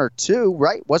be one or two,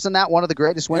 right? Wasn't that one of the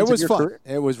greatest wins of your career?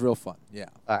 It was real fun, yeah.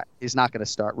 All right, he's not going to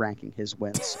start ranking his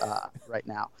wins right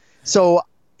now. So,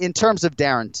 in terms of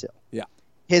Darren Till,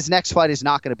 his next fight is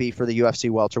not going to be for the UFC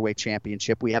Welterweight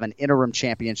Championship. We have an interim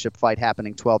championship fight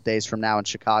happening 12 days from now in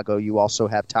Chicago. You also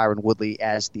have Tyron Woodley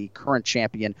as the current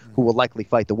champion who will likely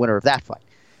fight the winner of that fight.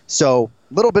 So,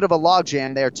 a little bit of a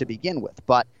logjam there to begin with.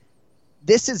 But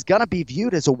this is going to be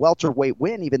viewed as a welterweight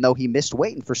win, even though he missed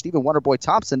weight. And for Stephen Wonderboy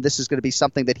Thompson, this is going to be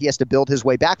something that he has to build his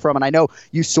way back from. And I know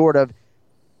you sort of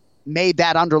made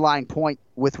that underlying point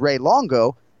with Ray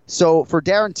Longo. So for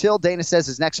Darren Till, Dana says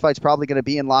his next fight's probably going to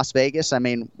be in Las Vegas. I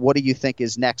mean, what do you think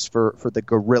is next for the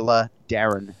gorilla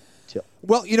Darren Till?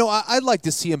 Well, you know, I'd like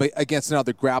to see him against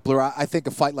another grappler. I think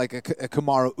a fight like a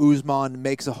Kamaru Usman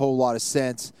makes a whole lot of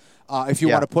sense. If you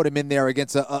want to put him in there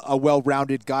against a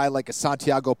well-rounded guy like a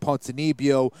Santiago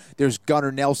Ponzinibbio, there's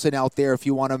Gunnar Nelson out there if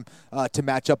you want him to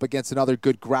match up against another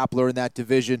good grappler in that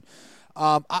division.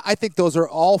 I think those are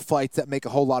all fights that make a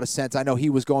whole lot of sense. I know he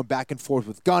was going back and forth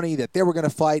with Gunny, that they were going to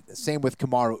fight. Same with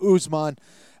Kamaru Usman.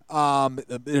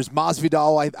 There's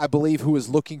Masvidal, I believe, who is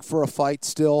looking for a fight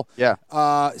still. Yeah.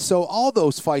 So all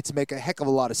those fights make a heck of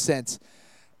a lot of sense.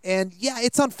 And, yeah,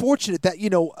 it's unfortunate that, you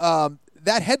know,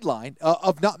 that headline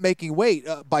of not making weight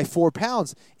by 4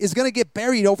 pounds is going to get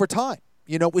buried over time.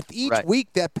 You know, with each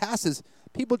week that passes,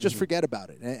 people just forget about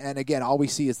it. And again, all we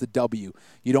see is the W.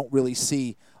 You don't really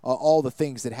see all the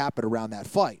things that happen around that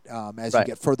fight as you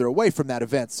get further away from that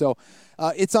event. So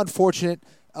it's unfortunate.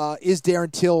 Is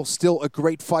Darren Till still a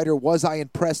great fighter? Was I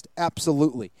impressed?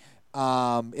 Absolutely.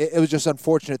 It was just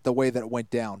unfortunate the way that it went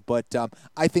down. But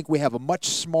I think we have a much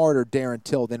smarter Darren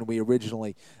Till than we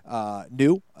originally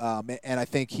knew. And I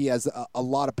think he has a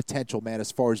lot of potential, man,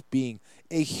 as far as being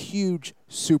a huge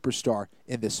superstar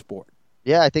in this sport.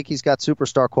 Yeah, I think he's got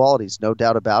superstar qualities, no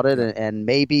doubt about it. And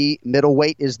maybe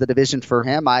middleweight is the division for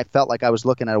him. I felt like I was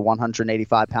looking at a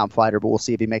 185-pound fighter, but we'll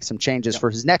see if he makes some changes for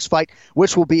his next fight,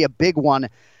 which will be a big one.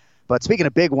 But speaking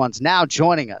of big ones, now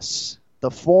joining us, the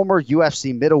former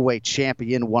UFC middleweight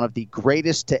champion, one of the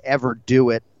greatest to ever do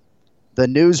it. The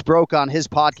news broke on his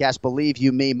podcast, Believe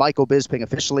You Me, Michael Bisping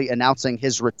officially announcing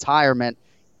his retirement.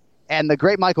 And the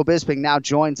great Michael Bisping now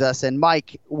joins us. And,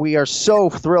 Mike, we are so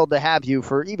thrilled to have you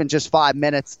for even just 5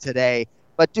 minutes today.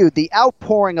 But, dude, the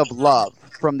outpouring of love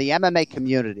from the MMA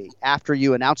community after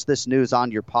you announced this news on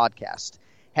your podcast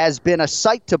has been a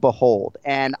sight to behold.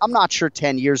 And I'm not sure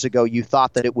 10 years ago you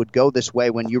thought that it would go this way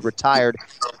when you retired.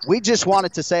 We just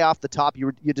wanted to say off the top,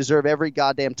 you deserve every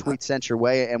goddamn tweet sent your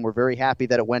way, and we're very happy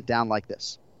that it went down like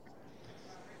this.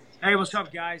 Hey, what's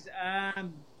up, guys?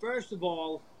 First of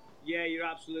all, yeah, you're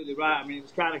absolutely right. I mean, it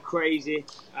was kind of crazy.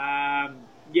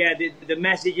 Yeah, the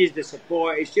messages, the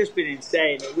support, it's just been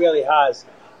insane. It really has.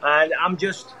 And I'm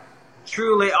just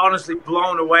truly, honestly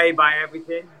blown away by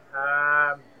everything.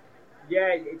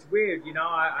 Yeah, it's weird, you know.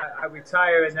 I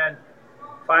retire and then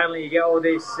finally you get all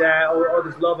this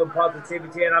love and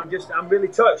positivity, and I'm really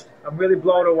touched. I'm really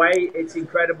blown away. It's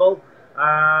incredible.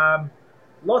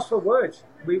 Lost for words,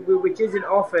 which isn't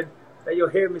often. that you'll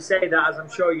hear me say that, as I'm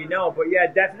sure you know. But yeah,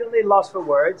 definitely lost for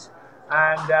words.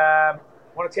 And I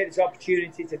want to take this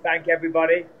opportunity to thank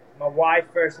everybody. My wife,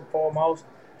 first and foremost.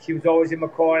 She was always in my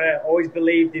corner, always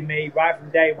believed in me right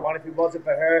from day one. If it wasn't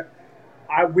for her,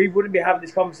 we wouldn't be having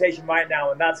this conversation right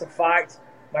now, and that's a fact.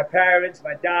 My parents,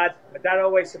 my dad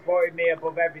always supported me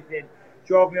above everything.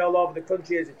 Drove me all over the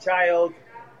country as a child.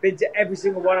 Been to every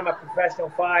single one of my professional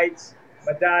fights.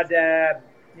 My dad,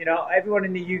 everyone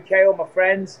in the UK, all my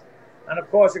friends. And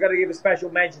of course, I've got to give a special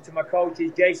mention to my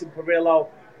coaches, Jason Perillo,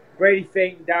 Brady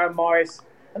Fink, Darren Morris.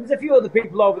 And there's a few other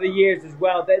people over the years as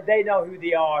well. They know who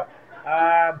they are.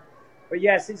 But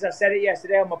yeah, since I said it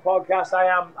yesterday on my podcast,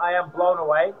 I am blown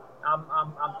away. I'm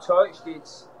touched.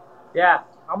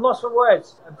 I'm lost for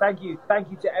words. And thank you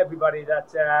to everybody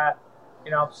that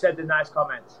said the nice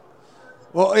comments.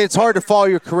 Well, it's hard to follow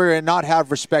your career and not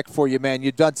have respect for you, man.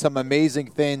 You've done some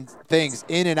amazing things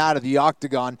in and out of the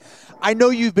octagon. I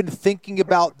know you've been thinking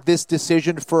about this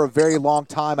decision for a very long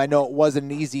time. I know it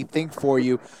wasn't an easy thing for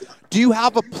you. Do you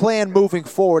have a plan moving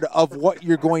forward of what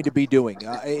you're going to be doing?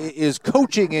 Is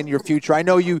coaching in your future? I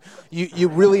know you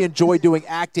really enjoy doing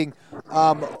acting.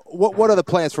 What are the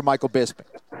plans for Michael Bisping?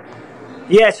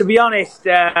 Yeah, to be honest,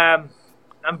 I'm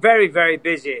very, very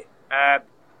busy.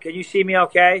 Can you see me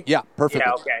okay? Yeah, perfect.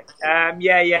 Yeah, okay.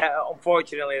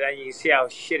 Unfortunately, then you can see how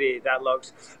shitty that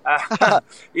looks.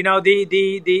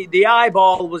 The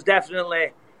eyeball was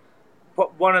definitely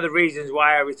one of the reasons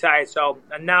why I retired. So,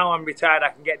 and now I'm retired, I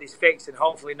can get this fixed and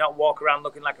hopefully not walk around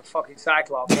looking like a fucking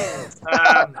cyclops.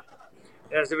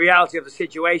 That's the reality of the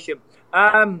situation.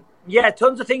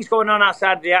 Tons of things going on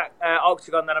outside of the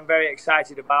octagon that I'm very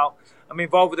excited about. I'm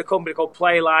involved with a company called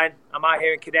Playline. I'm out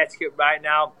here in Connecticut right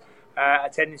now.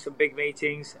 Attending some big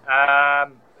meetings.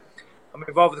 I'm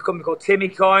involved with a company called Timmy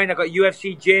Coin. I've got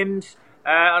UFC gyms.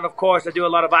 And of course, I do a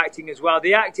lot of acting as well.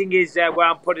 The acting is where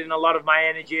I'm putting a lot of my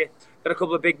energy. Got a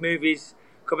couple of big movies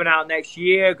coming out next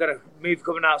year. Got a movie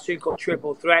coming out soon called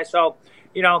Triple Threat. So,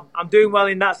 I'm doing well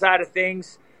in that side of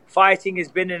things. Fighting has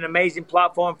been an amazing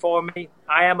platform for me.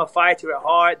 I am a fighter at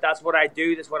heart. That's what I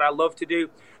do. That's what I love to do.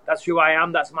 That's who I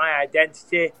am. That's my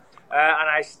identity. And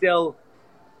I still,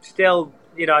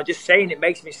 just saying it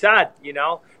makes me sad,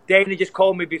 Dana just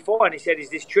called me before and he said, is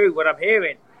this true, what I'm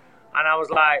hearing? And I was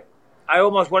like, I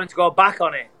almost wanted to go back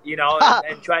on it,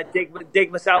 and try and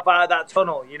dig myself out of that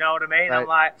tunnel, you know what I mean? Right. I'm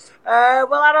like,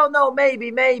 well, I don't know,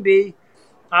 maybe.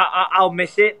 I'll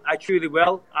miss it. I truly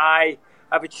will. I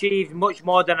have achieved much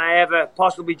more than I ever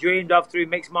possibly dreamed of through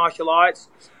mixed martial arts.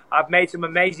 I've made some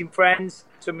amazing friends,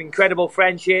 some incredible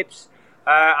friendships.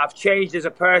 I've changed as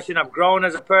a person. I've grown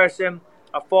as a person.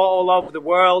 I've fought all over the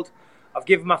world. I've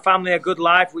given my family a good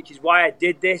life, which is why I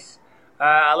did this.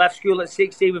 I left school at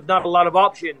 16 with not a lot of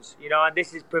options, and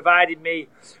this has provided me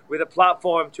with a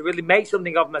platform to really make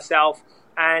something of myself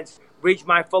and reach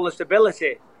my fullest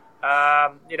ability.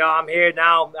 I'm here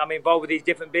now. I'm involved with these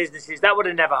different businesses. That would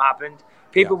have never happened.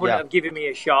 People wouldn't have given me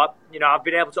a shot. I've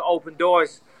been able to open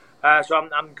doors. So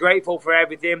I'm grateful for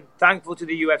everything. Thankful to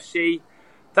the UFC.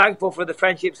 Thankful for the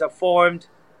friendships I've formed.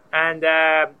 And,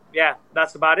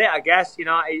 that's about it, I guess.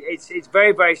 It's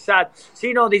very, very sad.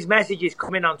 Seeing all these messages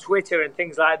come in on Twitter and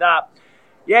things like that.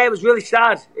 Yeah, it was really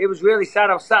sad. I was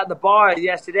sat at the bar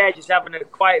yesterday just having a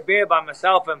quiet beer by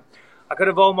myself, and I could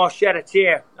have almost shed a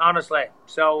tear, honestly.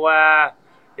 So,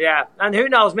 And who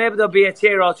knows, maybe there'll be a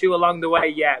tear or two along the way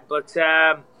yet. But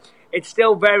it's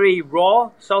still very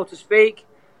raw, so to speak.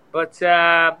 But,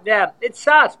 it's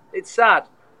sad. It's sad.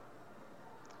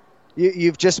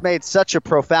 You've just made such a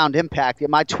profound impact.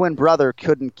 My twin brother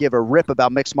couldn't give a rip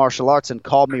about mixed martial arts and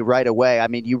called me right away. I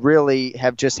mean, you really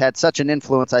have just had such an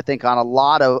influence, I think, on a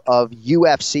lot of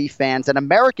UFC fans and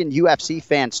American UFC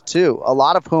fans, too, a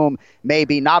lot of whom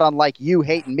maybe not unlike you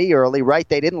hating me early, right?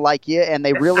 They didn't like you, and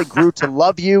they really grew to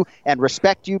love you and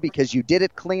respect you because you did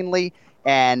it cleanly.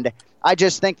 And I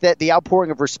just think that the outpouring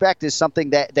of respect is something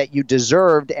that you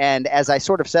deserved. And as I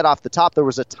sort of said off the top, there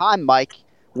was a time, Mike,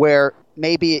 where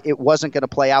maybe it wasn't going to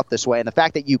play out this way. And the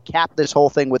fact that you capped this whole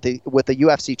thing with the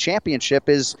UFC championship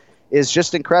is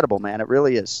just incredible, man. It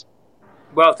really is.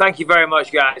 Well, thank you very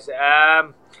much, guys.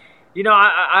 Listen,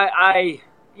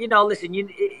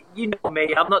 you know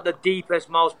me. I'm not the deepest,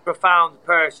 most profound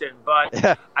person,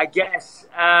 but I guess,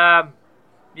 I'm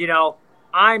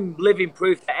living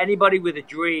proof that anybody with a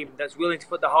dream that's willing to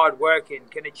put the hard work in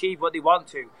can achieve what they want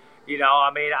to. You know,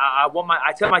 I mean,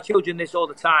 I tell my children this all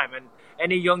the time, and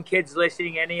any young kids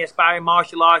listening, any aspiring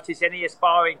martial artists, any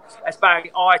aspiring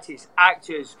artists,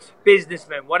 actors,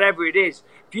 businessmen, whatever it is,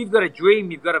 if you've got a dream,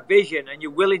 you've got a vision, and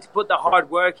you're willing to put the hard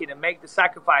work in and make the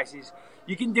sacrifices,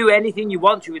 you can do anything you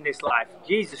want to in this life.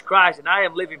 Jesus Christ, and I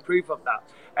am living proof of that.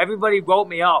 Everybody wrote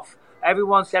me off.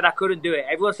 Everyone said I couldn't do it.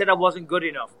 Everyone said I wasn't good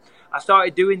enough. I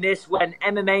started doing this when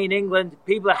MMA in England,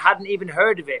 people hadn't even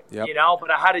heard of it, you know,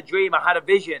 but I had a dream, I had a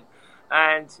vision,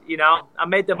 and, you know, I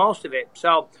made the most of it.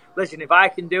 So, listen, if I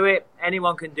can do it,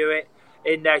 anyone can do it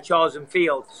in their chosen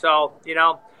field. So, you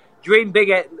know, dream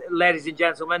bigger, ladies and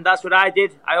gentlemen. That's what I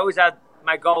did. I always had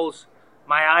my goals,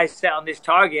 my eyes set on this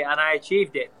target, and I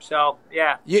achieved it. So,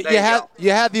 yeah. You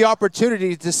had the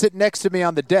opportunity to sit next to me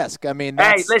on the desk. I mean,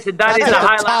 hey, listen, that is the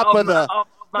highlight of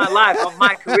my life, of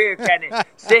my career, Kenny.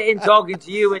 Sitting, talking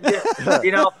to you, and just,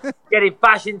 you know, getting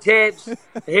fashion tips,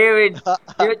 hearing,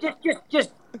 you know,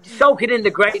 just soaking in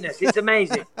the greatness. It's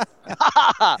amazing.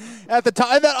 At the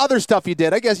time, and that other stuff you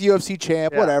did, I guess UFC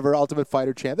champ, whatever, Ultimate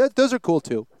Fighter champ. Those are cool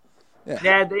too.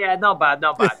 Yeah, not bad.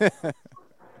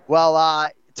 Well,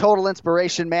 total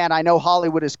inspiration, man. I know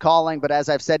Hollywood is calling, but as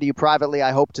I've said to you privately,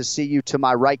 I hope to see you to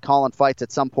my right calling fights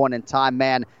at some point in time,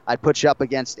 man. I'd put you up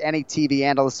against any TV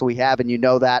analyst we have, and you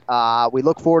know that. We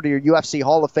look forward to your UFC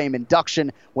Hall of Fame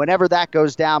induction whenever that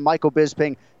goes down. Michael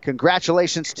Bisping,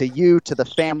 congratulations to you, to the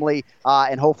family,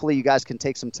 and hopefully you guys can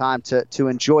take some time to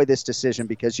enjoy this decision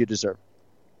because you deserve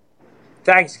it.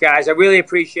 Thanks, guys. I really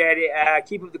appreciate it.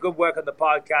 Keep up the good work on the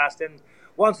podcast. And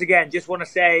once again, just want to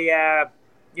say,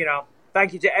 you know,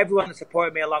 thank you to everyone that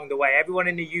supported me along the way, everyone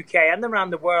in the UK and around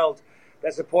the world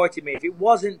that supported me. If it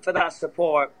wasn't for that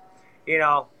support, you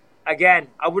know, again,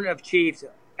 I wouldn't have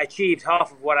achieved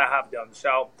half of what I have done.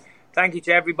 So thank you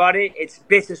to everybody. It's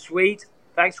bittersweet.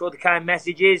 Thanks for all the kind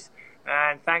messages.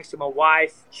 And thanks to my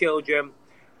wife, children.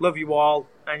 Love you all.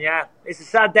 And, yeah, it's a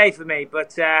sad day for me,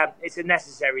 but it's a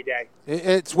necessary day.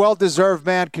 It's well-deserved,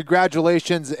 man.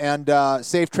 Congratulations, and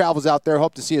safe travels out there.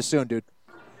 Hope to see you soon, dude.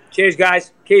 Cheers,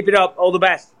 guys. Keep it up. All the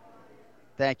best.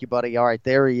 Thank you, buddy. All right,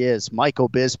 there he is, Michael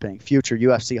Bisping, future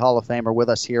UFC Hall of Famer, with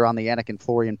us here on the Anik and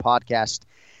Florian podcast.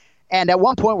 And at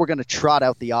one point, we're going to trot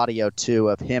out the audio, too,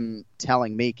 of him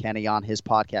telling me, Kenny, on his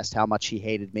podcast how much he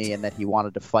hated me and that he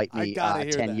wanted to fight me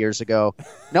 10 years ago.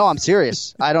 No, I'm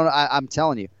serious. I'm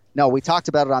telling you. No, we talked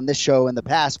about it on this show in the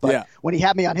past, but when he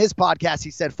had me on his podcast,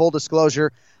 he said, full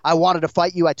disclosure, I wanted to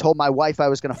fight you. I told my wife I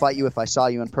was going to fight you if I saw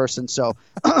you in person. So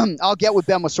I'll get with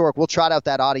Ben Wasorek. We'll trot out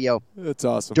that audio. That's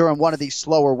awesome. During one of these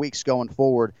slower weeks going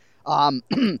forward.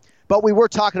 But we were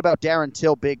talking about Darren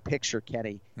Till, big picture,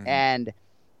 Kenny, and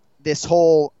this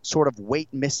whole sort of weight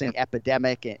missing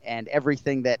epidemic and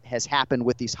everything that has happened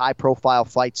with these high-profile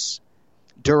fights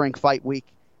during fight week.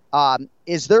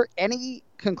 Is there any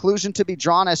conclusion to be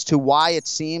drawn as to why it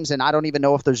seems, and I don't even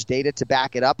know if there's data to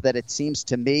back it up, that it seems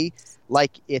to me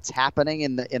like it's happening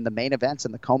in the main events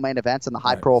and the co-main events and the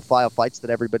high-profile fights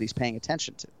that everybody's paying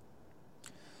attention to?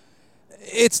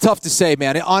 It's tough to say,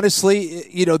 man. Honestly,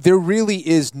 you know, there really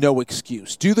is no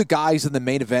excuse. Do the guys in the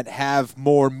main event have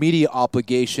more media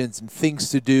obligations and things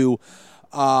to do,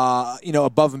 you know,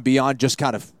 above and beyond just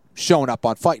kind of showing up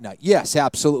on fight night? Yes,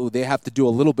 absolutely. They have to do a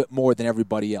little bit more than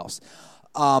everybody else.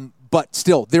 But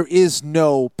still, there is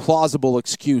no plausible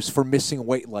excuse for missing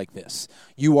weight like this.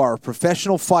 You are a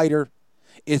professional fighter.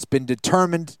 It's been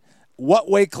determined what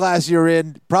weight class you're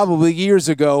in probably years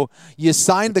ago. You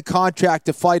signed the contract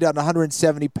to fight at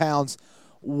 170 pounds.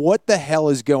 What the hell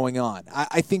is going on?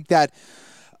 I think that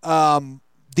the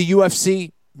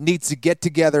UFC needs to get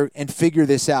together and figure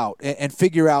this out and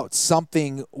figure out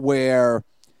something where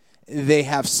they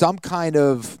have some kind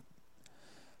of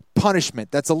punishment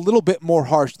that's a little bit more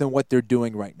harsh than what they're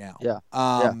doing right now.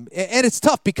 And it's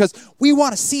tough because we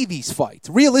want to see these fights.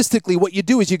 Realistically, what you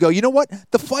do is you go, you know what?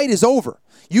 The fight is over.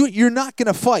 You're not going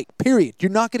to fight, period.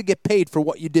 You're not going to get paid for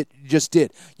what you just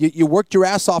did. You worked your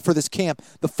ass off for this camp.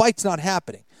 The fight's not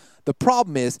happening. The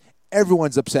problem is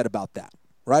everyone's upset about that,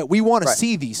 right? We want to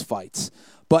see these fights.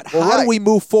 But how do we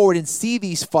move forward and see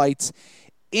these fights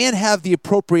and have the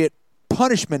appropriate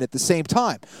punishment at the same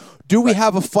time? Do we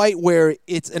have a fight where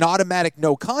it's an automatic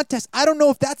no contest? I don't know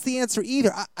if that's the answer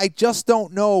either. I just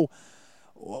don't know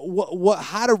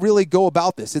how to really go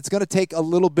about this. It's going to take a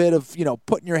little bit of, you know,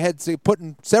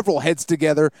 putting several heads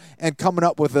together and coming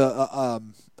up with a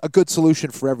good solution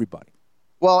for everybody.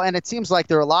 Well, and it seems like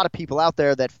there are a lot of people out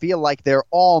there that feel like they're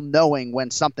all knowing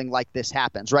when something like this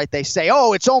happens, right? They say,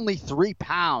 oh, it's only 3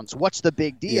 pounds. What's the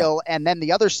big deal? Yeah. And then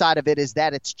the other side of it is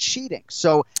that it's cheating.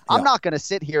 So I'm not going to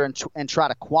sit here and try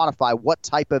to quantify what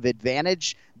type of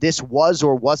advantage this was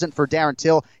or wasn't for Darren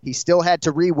Till. He still had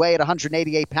to reweigh at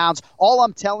 188 pounds. All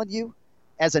I'm telling you,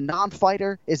 as a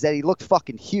non-fighter, is that he looked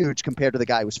fucking huge compared to the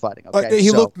guy who was fighting. Okay?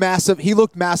 He looked massive. He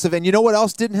looked massive. And you know what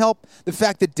else didn't help? The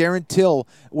fact that Darren Till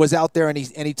was out there and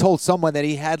he told someone that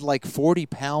he had like 40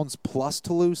 pounds plus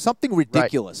to lose. Something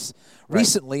ridiculous. Right.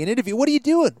 Recently, in an interview. What are you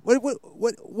doing?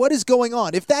 What is going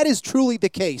on? If that is truly the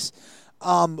case,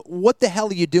 what the hell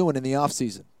are you doing in the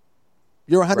offseason?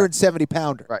 You're a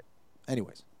 170-pounder. Right.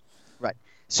 Anyways. Right.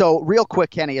 So real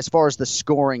quick, Kenny, as far as the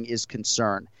scoring is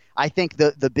concerned, I think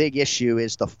the big issue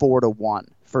is the 4-1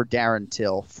 for Darren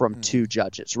Till from two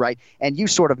judges, right? And you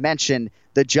sort of mentioned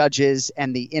the judges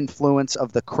and the influence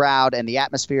of the crowd and the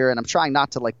atmosphere, and I'm trying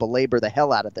not to like belabor the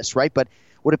hell out of this, right? But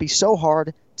would it be so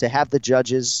hard to have the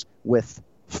judges with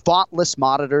fontless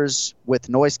monitors with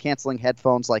noise-canceling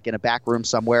headphones like in a back room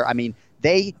somewhere? I mean,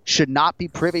 they should not be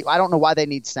privy. I don't know why they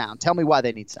need sound. Tell me why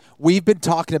they need sound. We've been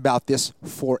talking about this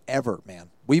forever, man.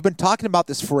 We've been talking about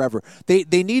this forever. They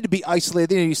need to be isolated.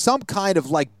 They need some kind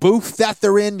of like booth that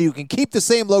they're in. You can keep the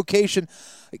same location.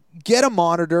 Get a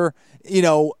monitor.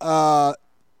 Take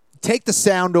the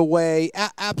sound away.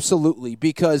 Absolutely,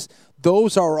 because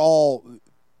those are all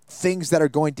things that are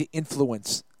going to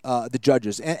influence the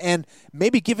judges, and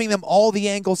maybe giving them all the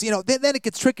angles. Then it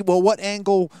gets tricky. Well, what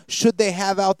angle should they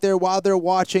have out there while they're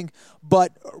watching?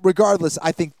 But regardless,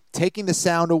 I think taking the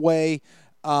sound away.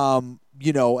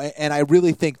 And I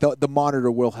really think the monitor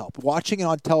will help. Watching it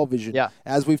on television,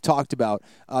 as we've talked about,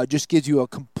 just gives you a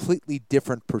completely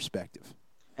different perspective.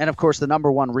 And, of course, the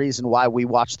number one reason why we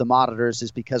watch the monitors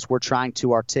is because we're trying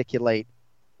to articulate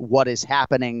what is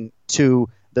happening to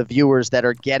the viewers that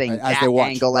are getting that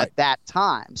angle at that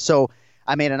time. So,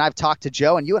 I mean, and I've talked to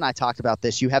Joe, and you and I talked about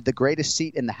this. You have the greatest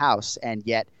seat in the house, and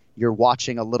yet you're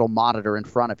watching a little monitor in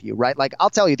front of you, right? Like, I'll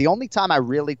tell you, the only time I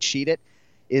really cheat it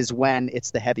is when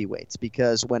it's the heavyweights,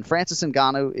 because when Francis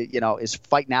Ngannou, is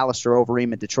fighting Alistair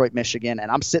Overeem in Detroit, Michigan, and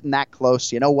I'm sitting that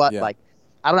close, you know what? Like,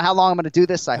 I don't know how long I'm going to do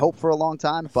this. I hope for a long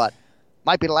time, but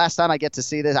might be the last time I get to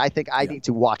see this. I think I need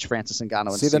to watch Francis Ngannou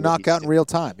and see the knockout in real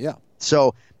time. Yeah.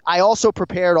 So I also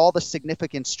prepared all the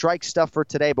significant strike stuff for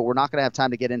today, but we're not going to have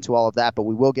time to get into all of that. But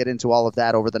we will get into all of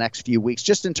that over the next few weeks,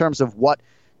 just in terms of what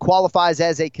qualifies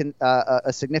as a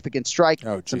significant strike.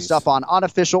 Some stuff on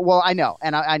unofficial. Well, I know,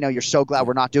 and I know you're so glad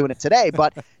we're not doing it today,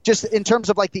 but just in terms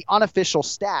of like the unofficial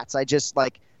stats, I just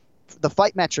like the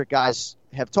fight metric guys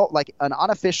have told like an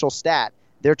unofficial stat.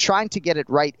 They're trying to get it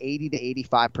right 80 to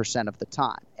 85% of the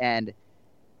time, and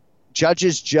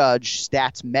judges judge,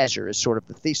 stats measure is sort of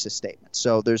the thesis statement.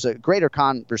 So there's a greater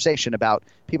conversation about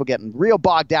people getting real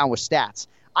bogged down with stats.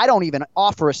 I don't even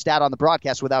offer a stat on the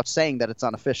broadcast without saying that it's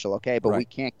unofficial, okay? But we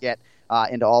can't get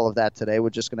into all of that today.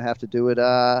 We're just going to have to do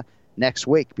it next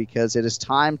week, because it is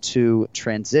time to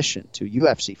transition to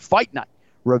UFC Fight Night.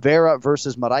 Rivera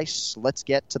versus Moraes. Let's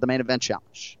get to the main event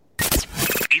challenge.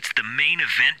 It's the main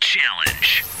event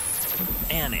challenge.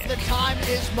 Anik. The time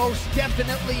is most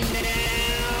definitely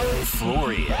now.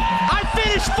 Florian. I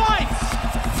finish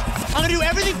fights! I'm going to do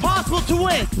everything possible to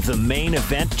win. The main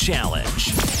event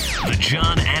challenge. The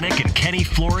John Anik and Kenny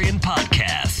Florian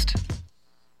podcast.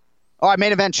 All right,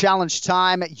 main event challenge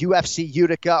time. UFC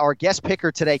Utica. Our guest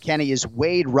picker today, Kenny, is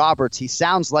Wade Roberts. He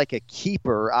sounds like a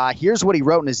keeper. Here's what he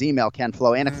wrote in his email, Ken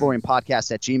Flo,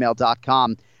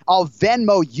 AnikFlorianPodcast@gmail.com. I'll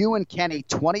Venmo you and Kenny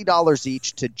 $20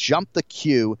 each to jump the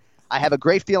queue. I have a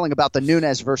great feeling about the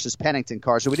Nunes versus Pennington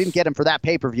card, so we didn't get him for that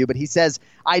pay-per-view, but he says,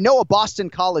 I know a Boston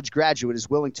College graduate is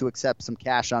willing to accept some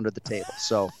cash under the table.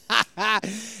 So,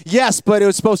 yes, but it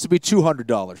was supposed to be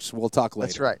 $200. We'll talk later.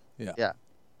 That's right. Yeah.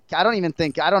 I don't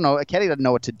know. Kenny doesn't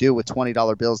know what to do with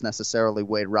 $20 bills necessarily,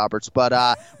 Wade Roberts.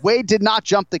 But Wade did not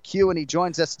jump the queue, and he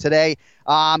joins us today.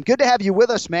 Good to have you with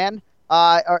us, man.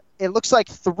 It looks like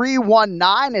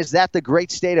 319. Is that the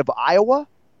great state of Iowa?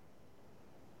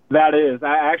 That is.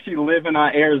 I actually live in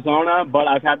Arizona, but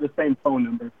I've had the same phone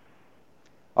number.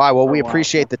 All right, well, we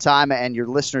appreciate the time and your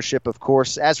listenership, of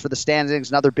course. As for the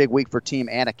standings, another big week for Team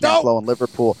Anik, Ken Flo, and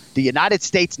Liverpool. The United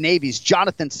States Navy's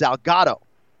Jonathan Salgado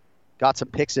got some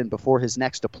picks in before his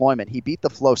next deployment. He beat the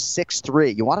Flow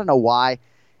 6-3. You want to know why?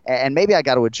 And maybe I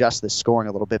got to adjust this scoring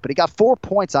a little bit, but he got 4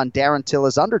 points on Darren Till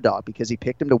as underdog because he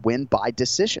picked him to win by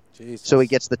decision. Jesus. So he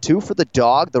gets the 2 for the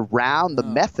dog, the round, the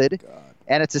method,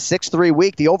 and it's a 6-3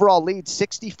 week. The overall lead,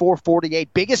 64-48,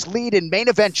 biggest lead in main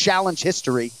event challenge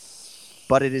history,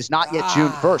 but it is not yet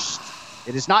June 1st.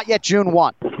 It is not yet June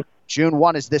 1. June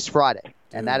 1 is this Friday.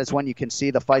 And that is when you can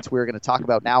see the fights we're going to talk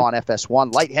about now on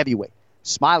FS1. Light heavyweight,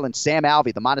 smiling Sam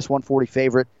Alvey, the -140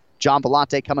 favorite. John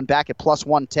Vellante coming back at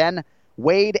 +110.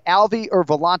 Wade, Alvey, or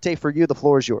Vellante for you? The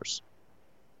floor is yours.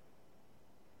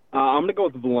 I'm going to go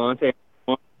with Vellante.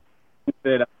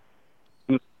 The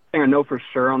thing I know for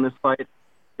sure on this fight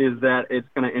is that it's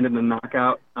going to end in a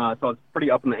knockout. So it's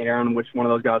pretty up in the air on which one of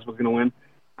those guys was going to win.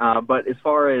 But as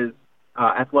far as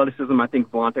athleticism, I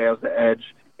think Vellante has the edge,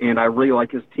 and I really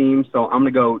like his team. So I'm going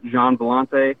to go John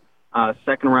Vellante,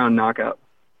 second-round knockout.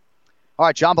 All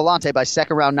right, John Vellante by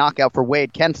second-round knockout for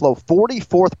Wade Kenflo.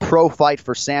 44th pro fight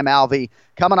for Sam Alvey.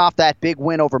 Coming off that big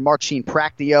win over Marcin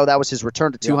Prachnio. That was his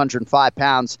return to 205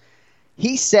 pounds.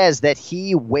 He says that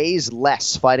he weighs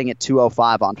less fighting at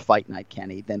 205 on fight night,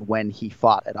 Kenny, than when he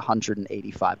fought at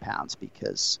 185 pounds,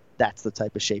 because that's the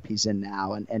type of shape he's in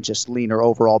now, and just leaner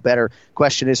overall, better.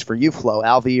 Question is for you, Flo,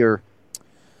 Alvey or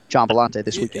John Vellante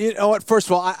this weekend? You know what? First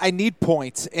of all, I need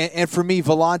points, and for me,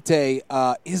 Vellante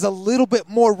is a little bit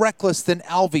more reckless than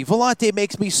Alvey. Vellante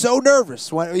makes me so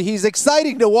nervous when he's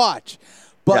exciting to watch.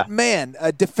 But, man,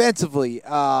 defensively,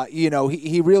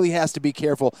 he really has to be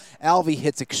careful. Alvey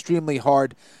hits extremely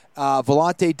hard.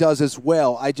 Vellante does as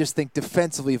well. I just think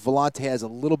defensively, Vellante has a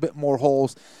little bit more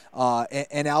holes,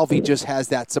 and Alvey just has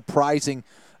that surprising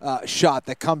shot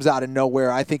that comes out of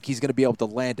nowhere. I think he's going to be able to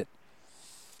land it.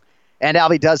 And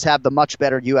Alvey does have the much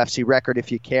better UFC record,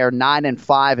 if you care,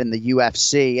 9-5 in the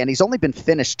UFC, and he's only been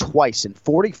finished twice in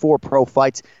 44 pro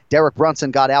fights. Derek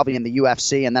Brunson got Alvey in the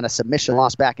UFC, and then a submission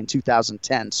loss back in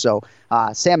 2010. So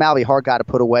Sam Alvey, hard guy to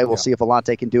put away. We'll see if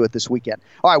Vellante can do it this weekend.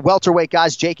 All right, welterweight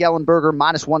guys, Jake Ellenberger,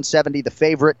 -170, the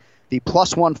favorite. The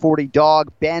 +140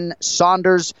 dog, Ben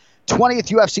Saunders. 20th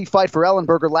UFC fight for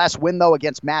Ellenberger. Last win, though,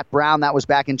 against Matt Brown. That was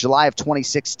back in July of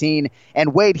 2016.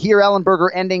 And Wade, here, Ellenberger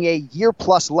ending a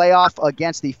year-plus layoff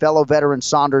against the fellow veteran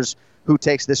Saunders. Who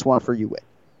takes this one for you, Wade?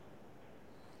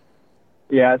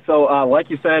 Yeah, so like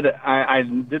you said, I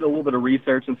did a little bit of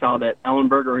research and saw that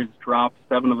Ellenberger has dropped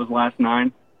 7 of his last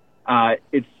 9.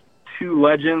 It's 2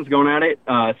 legends going at it,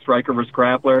 striker versus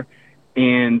grappler.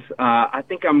 And I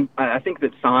think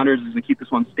that Saunders is going to keep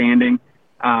this one standing.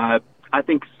 I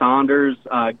think Saunders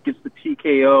gets the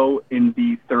TKO in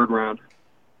the 3rd round.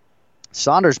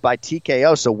 Saunders by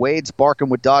TKO, so Wade's barking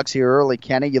with dogs here early.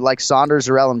 Kenny, you like Saunders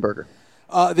or Ellenberger?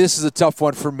 This is a tough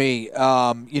one for me.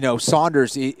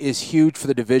 Saunders is huge for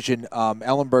the division.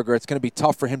 Ellenberger, it's going to be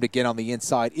tough for him to get on the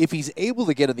inside. If he's able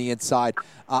to get on the inside,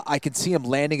 I can see him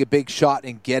landing a big shot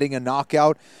and getting a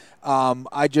knockout.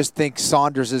 I just think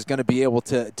Saunders is going to be able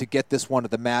to get this one to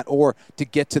the mat or to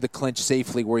get to the clinch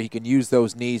safely where he can use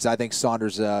those knees. I think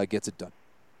Saunders gets it done.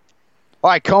 All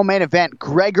right, co-main event,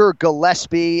 Gregor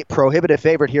Gillespie, prohibitive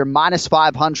favorite here,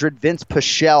 -500. Vince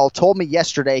Pichel told me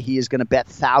yesterday he is going to bet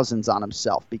thousands on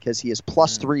himself because he is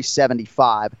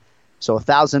 +375. So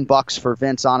 $1,000 for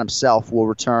Vince on himself will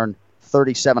return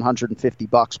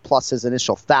 $3,750 plus his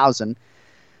initial 1,000.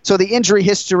 So the injury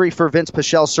history for Vince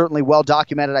Pichel certainly well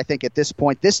documented, I think, at this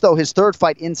point. This, though, his 3rd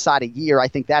fight inside a year. I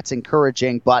think that's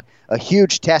encouraging, but a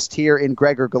huge test here in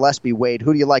Gregor Gillespie. Wade,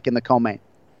 who do you like in the co-main?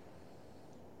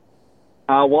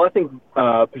 Well, I think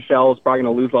Pichel is probably going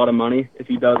to lose a lot of money if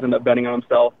he does end up betting on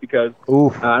himself because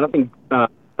I don't think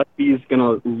he's going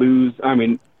to lose,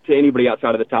 to anybody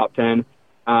outside of the top 10.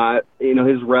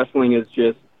 His wrestling is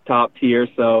just top tier,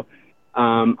 so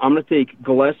I'm going to take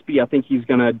Gillespie. I think he's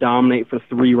going to dominate for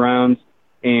 3 rounds,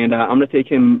 and I'm going to take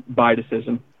him by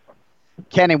decision.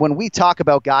 Kenny, when we talk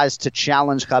about guys to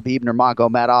challenge Khabib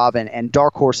Nurmagomedov and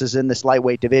dark horses in this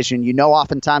lightweight division,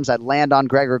 oftentimes I land on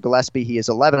Gregor Gillespie. He is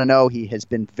 11-0. He has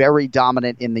been very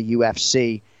dominant in the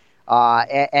UFC.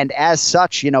 And as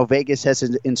such, Vegas has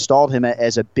installed him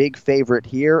as a big favorite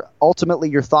here. Ultimately,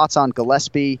 your thoughts on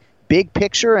Gillespie, big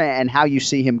picture, and how you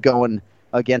see him going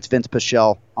against Vince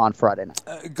Pichel on Friday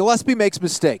night? Gillespie makes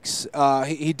mistakes.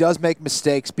 He does make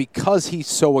mistakes because he's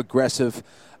so aggressive.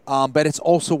 But it's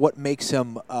also what makes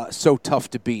him so tough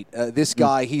to beat. This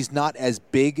guy, he's not as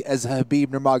big as Khabib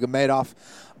Nurmagomedov,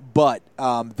 but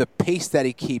the pace that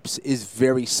he keeps is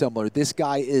very similar. This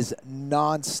guy is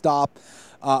nonstop.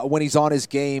 When he's on his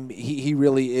game, he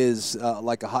really is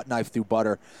like a hot knife through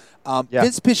butter.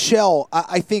 Vince Pichel,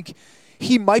 I think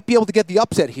he might be able to get the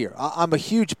upset here. I'm a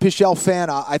huge Pichel fan.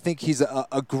 I think he's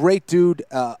a great dude,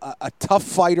 a tough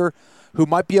fighter who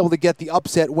might be able to get the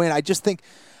upset win. I just think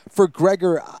for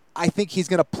Gregor, I think he's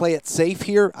going to play it safe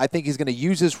here. I think he's going to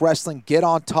use his wrestling, get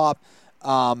on top,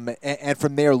 and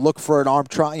from there look for an arm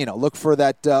look for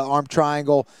that arm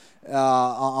triangle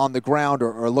on the ground,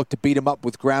 or look to beat him up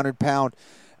with ground and pound.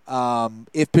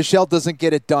 If Pichel doesn't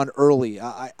get it done early,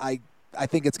 I I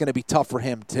think it's going to be tough for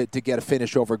him to get a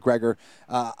finish over Gregor.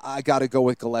 I got to go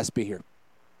with Gillespie here.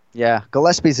 Yeah,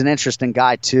 Gillespie's an interesting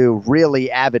guy, too. Really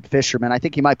avid fisherman. I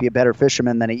think he might be a better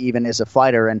fisherman than he even is a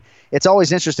fighter. And it's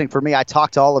always interesting for me. I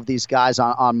talked to all of these guys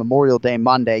on Memorial Day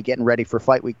Monday, getting ready for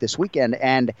Fight Week this weekend.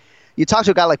 And you talk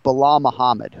to a guy like Bilal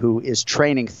Muhammad, who is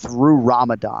training through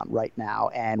Ramadan right now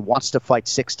and wants to fight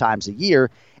 6 times a year.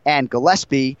 And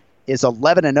Gillespie is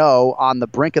 11-0 on the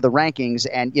brink of the rankings.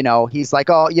 And, he's like,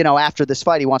 after this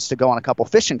fight, he wants to go on a couple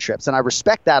fishing trips. And I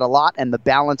respect that a lot and the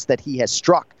balance that he has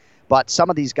struck. But some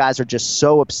of these guys are just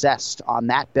so obsessed on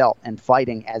that belt and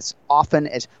fighting as often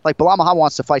as, like, Bilal Muhammad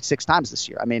wants to fight 6 times this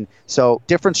year. I mean, so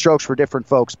different strokes for different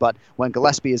folks. But when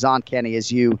Gillespie is on, Kenny,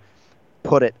 as you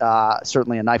put it,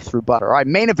 certainly a knife through butter. All right,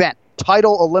 main event,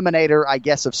 title eliminator, I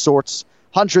guess, of sorts.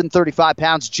 135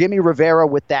 pounds, Jimmy Rivera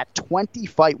with that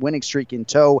 20-fight winning streak in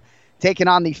tow, taking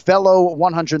on the fellow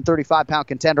 135-pound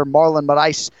contender, Marlon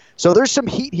Moraes. So there's some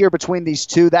heat here between these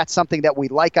two. That's something that we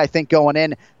like, I think, going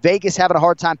in. Vegas having a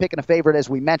hard time picking a favorite, as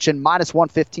we mentioned, minus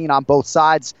 115 on both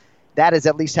sides. That is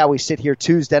at least how we sit here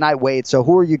Tuesday night, Wade. So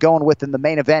who are you going with in the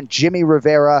main event, Jimmy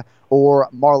Rivera or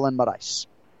Marlon Moraes?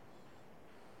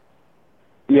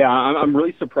 Yeah, I'm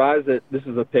really surprised that this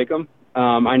is a pick'em.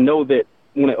 I know that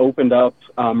when it opened up,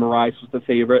 Moraes was the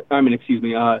favorite.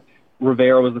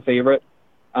 Rivera was the favorite.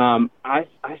 I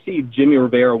see Jimmy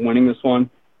Rivera winning this one.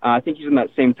 I think he's in that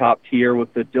same top tier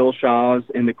with the Dillashaws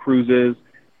and the Cruzes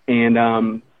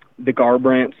and the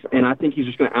Garbrandts, and I think he's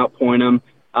just going to outpoint him.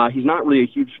 He's not really a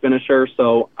huge finisher,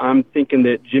 so I'm thinking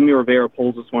that Jimmy Rivera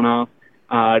pulls this one off,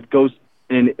 goes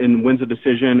and wins a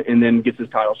decision, and then gets his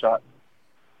title shot.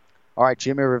 All right,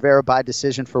 Jimmy Rivera by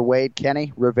decision for Wade.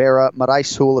 Kenny, Rivera,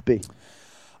 Moraes, who will it be?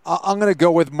 I'm going to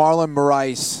go with Marlon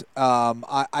Moraes.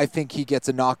 I think he gets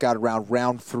a knockout around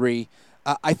round 3.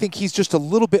 I think he's just a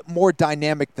little bit more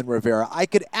dynamic than Rivera. I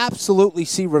could absolutely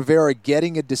see Rivera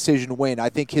getting a decision win. I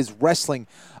think his wrestling,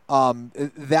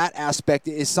 that aspect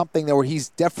is something where he's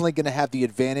definitely going to have the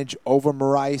advantage over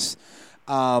Moraes.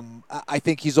 I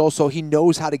think he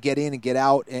knows how to get in and get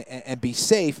out and be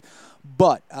safe.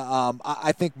 But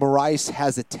I think Moraes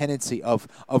has a tendency of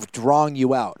drawing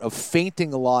you out, of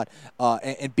feinting a lot,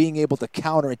 and being able to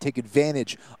counter and take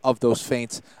advantage of those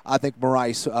feints. I think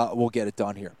Moraes will get it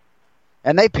done here.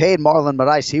 And they paid Marlon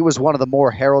Moraes. He was one of the more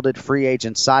heralded free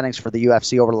agent signings for the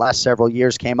UFC over the last several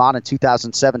years. Came on in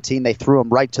 2017. They threw him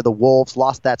right to the Wolves.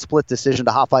 Lost that split decision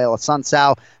to Rafael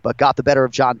Assunção, but got the better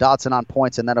of John Dodson on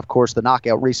points. And then, of course, the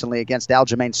knockout recently against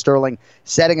Aljamain Sterling,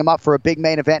 setting him up for a big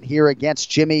main event here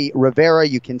against Jimmy Rivera.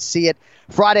 You can see it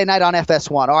Friday night on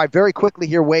FS1. All right, very quickly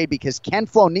here, Wade, because Ken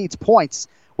Flo needs points.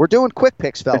 We're doing quick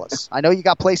picks, fellas. I know you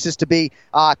got places to be.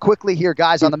 Quickly here,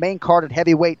 guys, on the main card at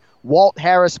heavyweight, Walt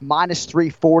Harris, minus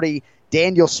 340.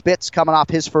 Daniel Spitz coming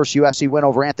off his first UFC win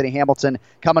over Anthony Hamilton,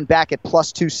 coming back at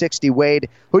plus 260. Wade,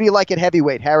 who do you like at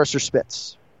heavyweight, Harris or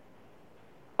Spitz?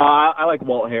 I like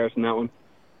Walt Harris in that one.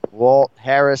 Walt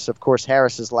Harris, of course,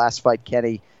 Harris's last fight,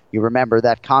 Kenny, you remember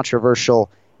that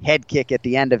controversial head kick at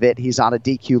the end of it. He's on a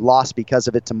DQ loss because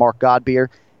of it to Mark Godbeer.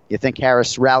 You think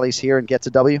Harris rallies here and gets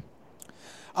a W?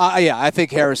 Yeah, I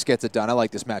think Harris gets it done. I like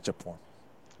this matchup for him.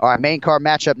 All right, main card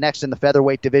matchup next in the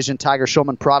featherweight division. Tiger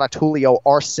Schulman product, Julio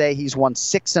Arce. He's won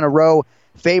 6 in a row.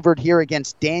 Favored here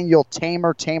against Daniel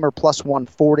Tamer. Tamer plus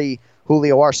 140.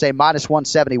 Julio Arce minus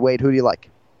 170. Wade, who do you like?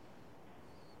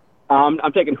 I'm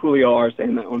taking Julio Arce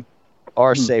in that one.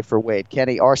 Arce for Wade.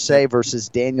 Kenny, Arce versus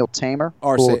Daniel Tamer.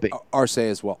 Arce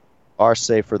as well.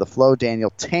 Arce for the flow. Daniel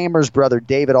Tamer's brother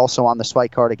David also on this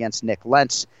fight card against Nick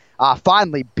Lentz.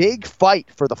 Finally, big fight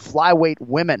for the flyweight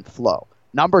women flow.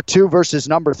 Number 2 versus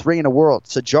number 3 in the world.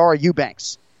 Sajara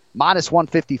Eubanks, minus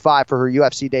 155 for her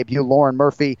UFC debut. Lauren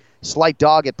Murphy, slight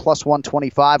dog at plus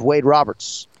 125. Wade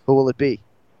Roberts, who will it be?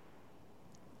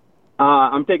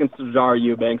 I'm taking Sajara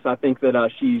Eubanks. I think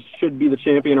that she should be the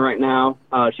champion right now.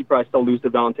 She probably still lose to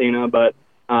Valentina, but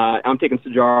I'm taking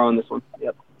Sajara on this one.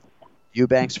 Yep.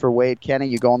 Eubanks for Wade. Kenny,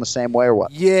 you going the same way or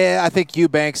what? Yeah, I think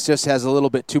Eubanks just has a little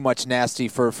bit too much nasty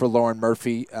for Lauren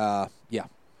Murphy. Yeah.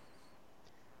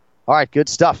 All right, good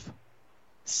stuff.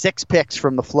 6 picks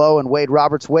from the flow and Wade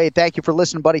Roberts. Wade, thank you for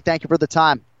listening, buddy. Thank you for the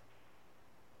time.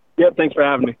 Yep, thanks for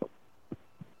having me.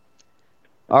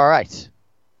 All right.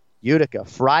 Utica,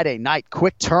 Friday night.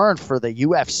 Quick turn for the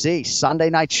UFC. Sunday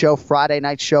night show, Friday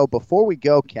night show. Before we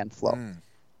go, Ken Flo,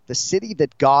 the city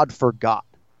that God forgot.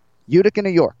 Utica, New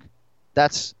York.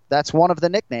 That's one of the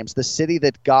nicknames, the city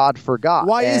that God forgot.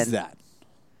 Why is that?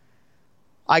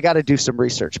 I got to do some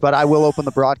research, but I will open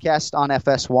the broadcast on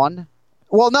FS1.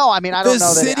 Well, no, I mean, I don't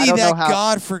know that. The city that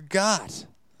God forgot.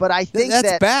 But I think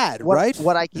that's bad, right?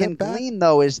 What I can glean,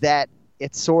 though, is that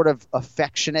it's sort of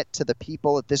affectionate to the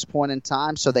people at this point in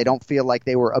time, so they don't feel like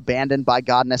they were abandoned by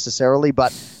God necessarily.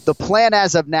 But the plan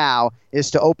as of now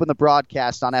is to open the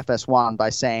broadcast on FS1 by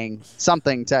saying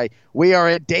something to, we are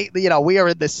in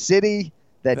the city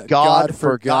that God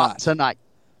forgot tonight.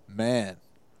 Man.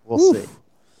 We'll see.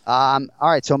 All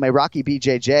right, so may Rocky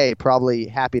BJJ probably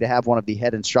happy to have one of the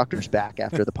head instructors back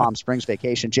after the Palm Springs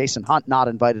vacation. Jason Hunt not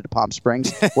invited to Palm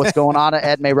Springs. What's going on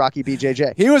at May Rocky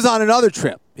BJJ? He was on another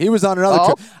trip. Trip.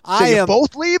 So you're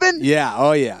both leaving? Yeah.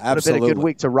 Oh, yeah. Absolutely. Would have been a good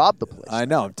week to rob the place. I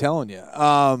know. I'm telling you.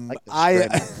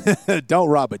 Don't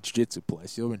rob a jiu-jitsu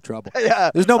place. You're in trouble. Yeah,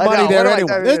 There's no money there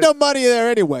anyway. There's no money there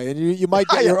anyway, and you might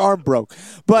get your arm broke.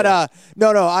 But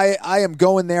no. I am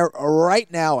going there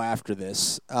right now after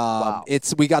this. Wow.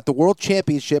 We got the World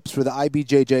Championships for the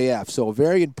IBJJF, so a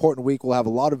very important week. We'll have a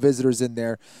lot of visitors in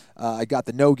there. I got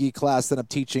the no-gi class that I'm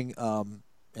teaching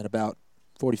in about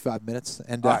 45 minutes.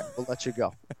 And all right, we'll let you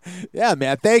go. Yeah,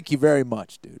 man. Thank you very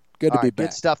much, dude. Good to be back.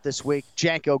 Good stuff this week.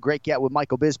 Janko, great get with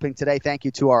Michael Bisping today. Thank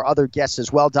you to our other guests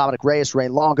as well, Dominic Reyes, Ray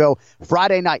Longo.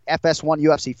 Friday night, FS1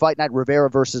 UFC Fight Night, Rivera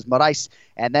versus Moraes.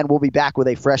 And then we'll be back with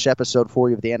a fresh episode for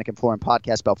you of the Anik and Florian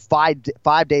podcast about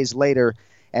 5 days later.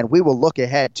 And we will look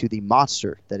ahead to the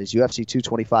monster that is UFC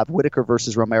 225, Whitaker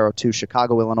versus Romero 2,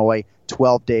 Chicago, Illinois,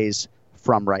 12 days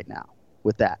from right now.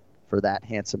 With that, for that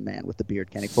handsome man with the beard,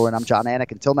 Kenny Florian, I'm John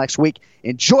Anik. Until next week,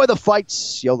 enjoy the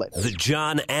fights. Yo, later. The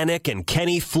John Anik and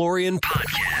Kenny Florian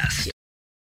podcast.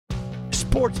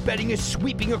 Sports betting is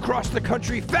sweeping across the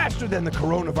country faster than the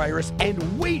coronavirus,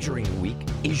 and Wagering Week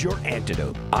is your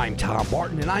antidote. I'm Tom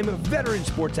Barton, and I'm a veteran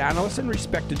sports analyst and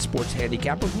respected sports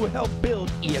handicapper who helped build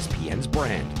ESPN's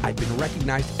brand. I've been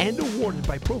recognized and awarded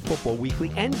by Pro Football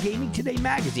Weekly and Gaming Today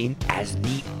magazine as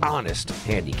the honest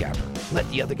handicapper. Let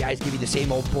the other guys give you the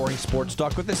same old boring sports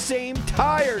talk with the same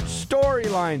tired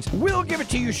storylines. We'll give it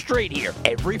to you straight here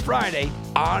every Friday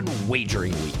on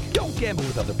Wagering Week. Don't gamble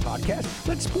with other podcasts.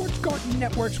 Let Sports Garden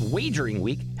Network's Wagering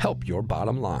Week help your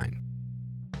bottom line.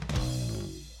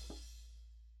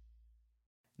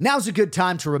 Now's a good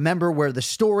time to remember where the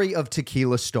story of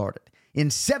tequila started. In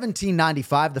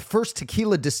 1795, the first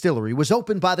tequila distillery was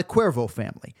opened by the Cuervo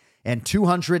family, and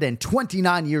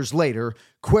 229 years later,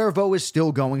 Cuervo is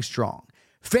still going strong.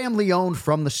 Family-owned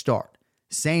from the start.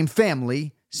 Same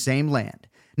family, same land.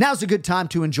 Now's a good time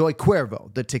to enjoy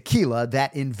Cuervo, the tequila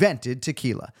that invented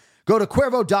tequila. Go to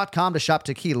Cuervo.com to shop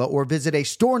tequila or visit a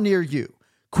store near you.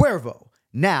 Cuervo,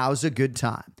 now's a good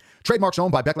time. Trademarks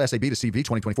owned by Beckless AB to CV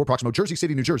 2024, Proximo, Jersey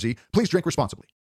City, New Jersey. Please drink responsibly.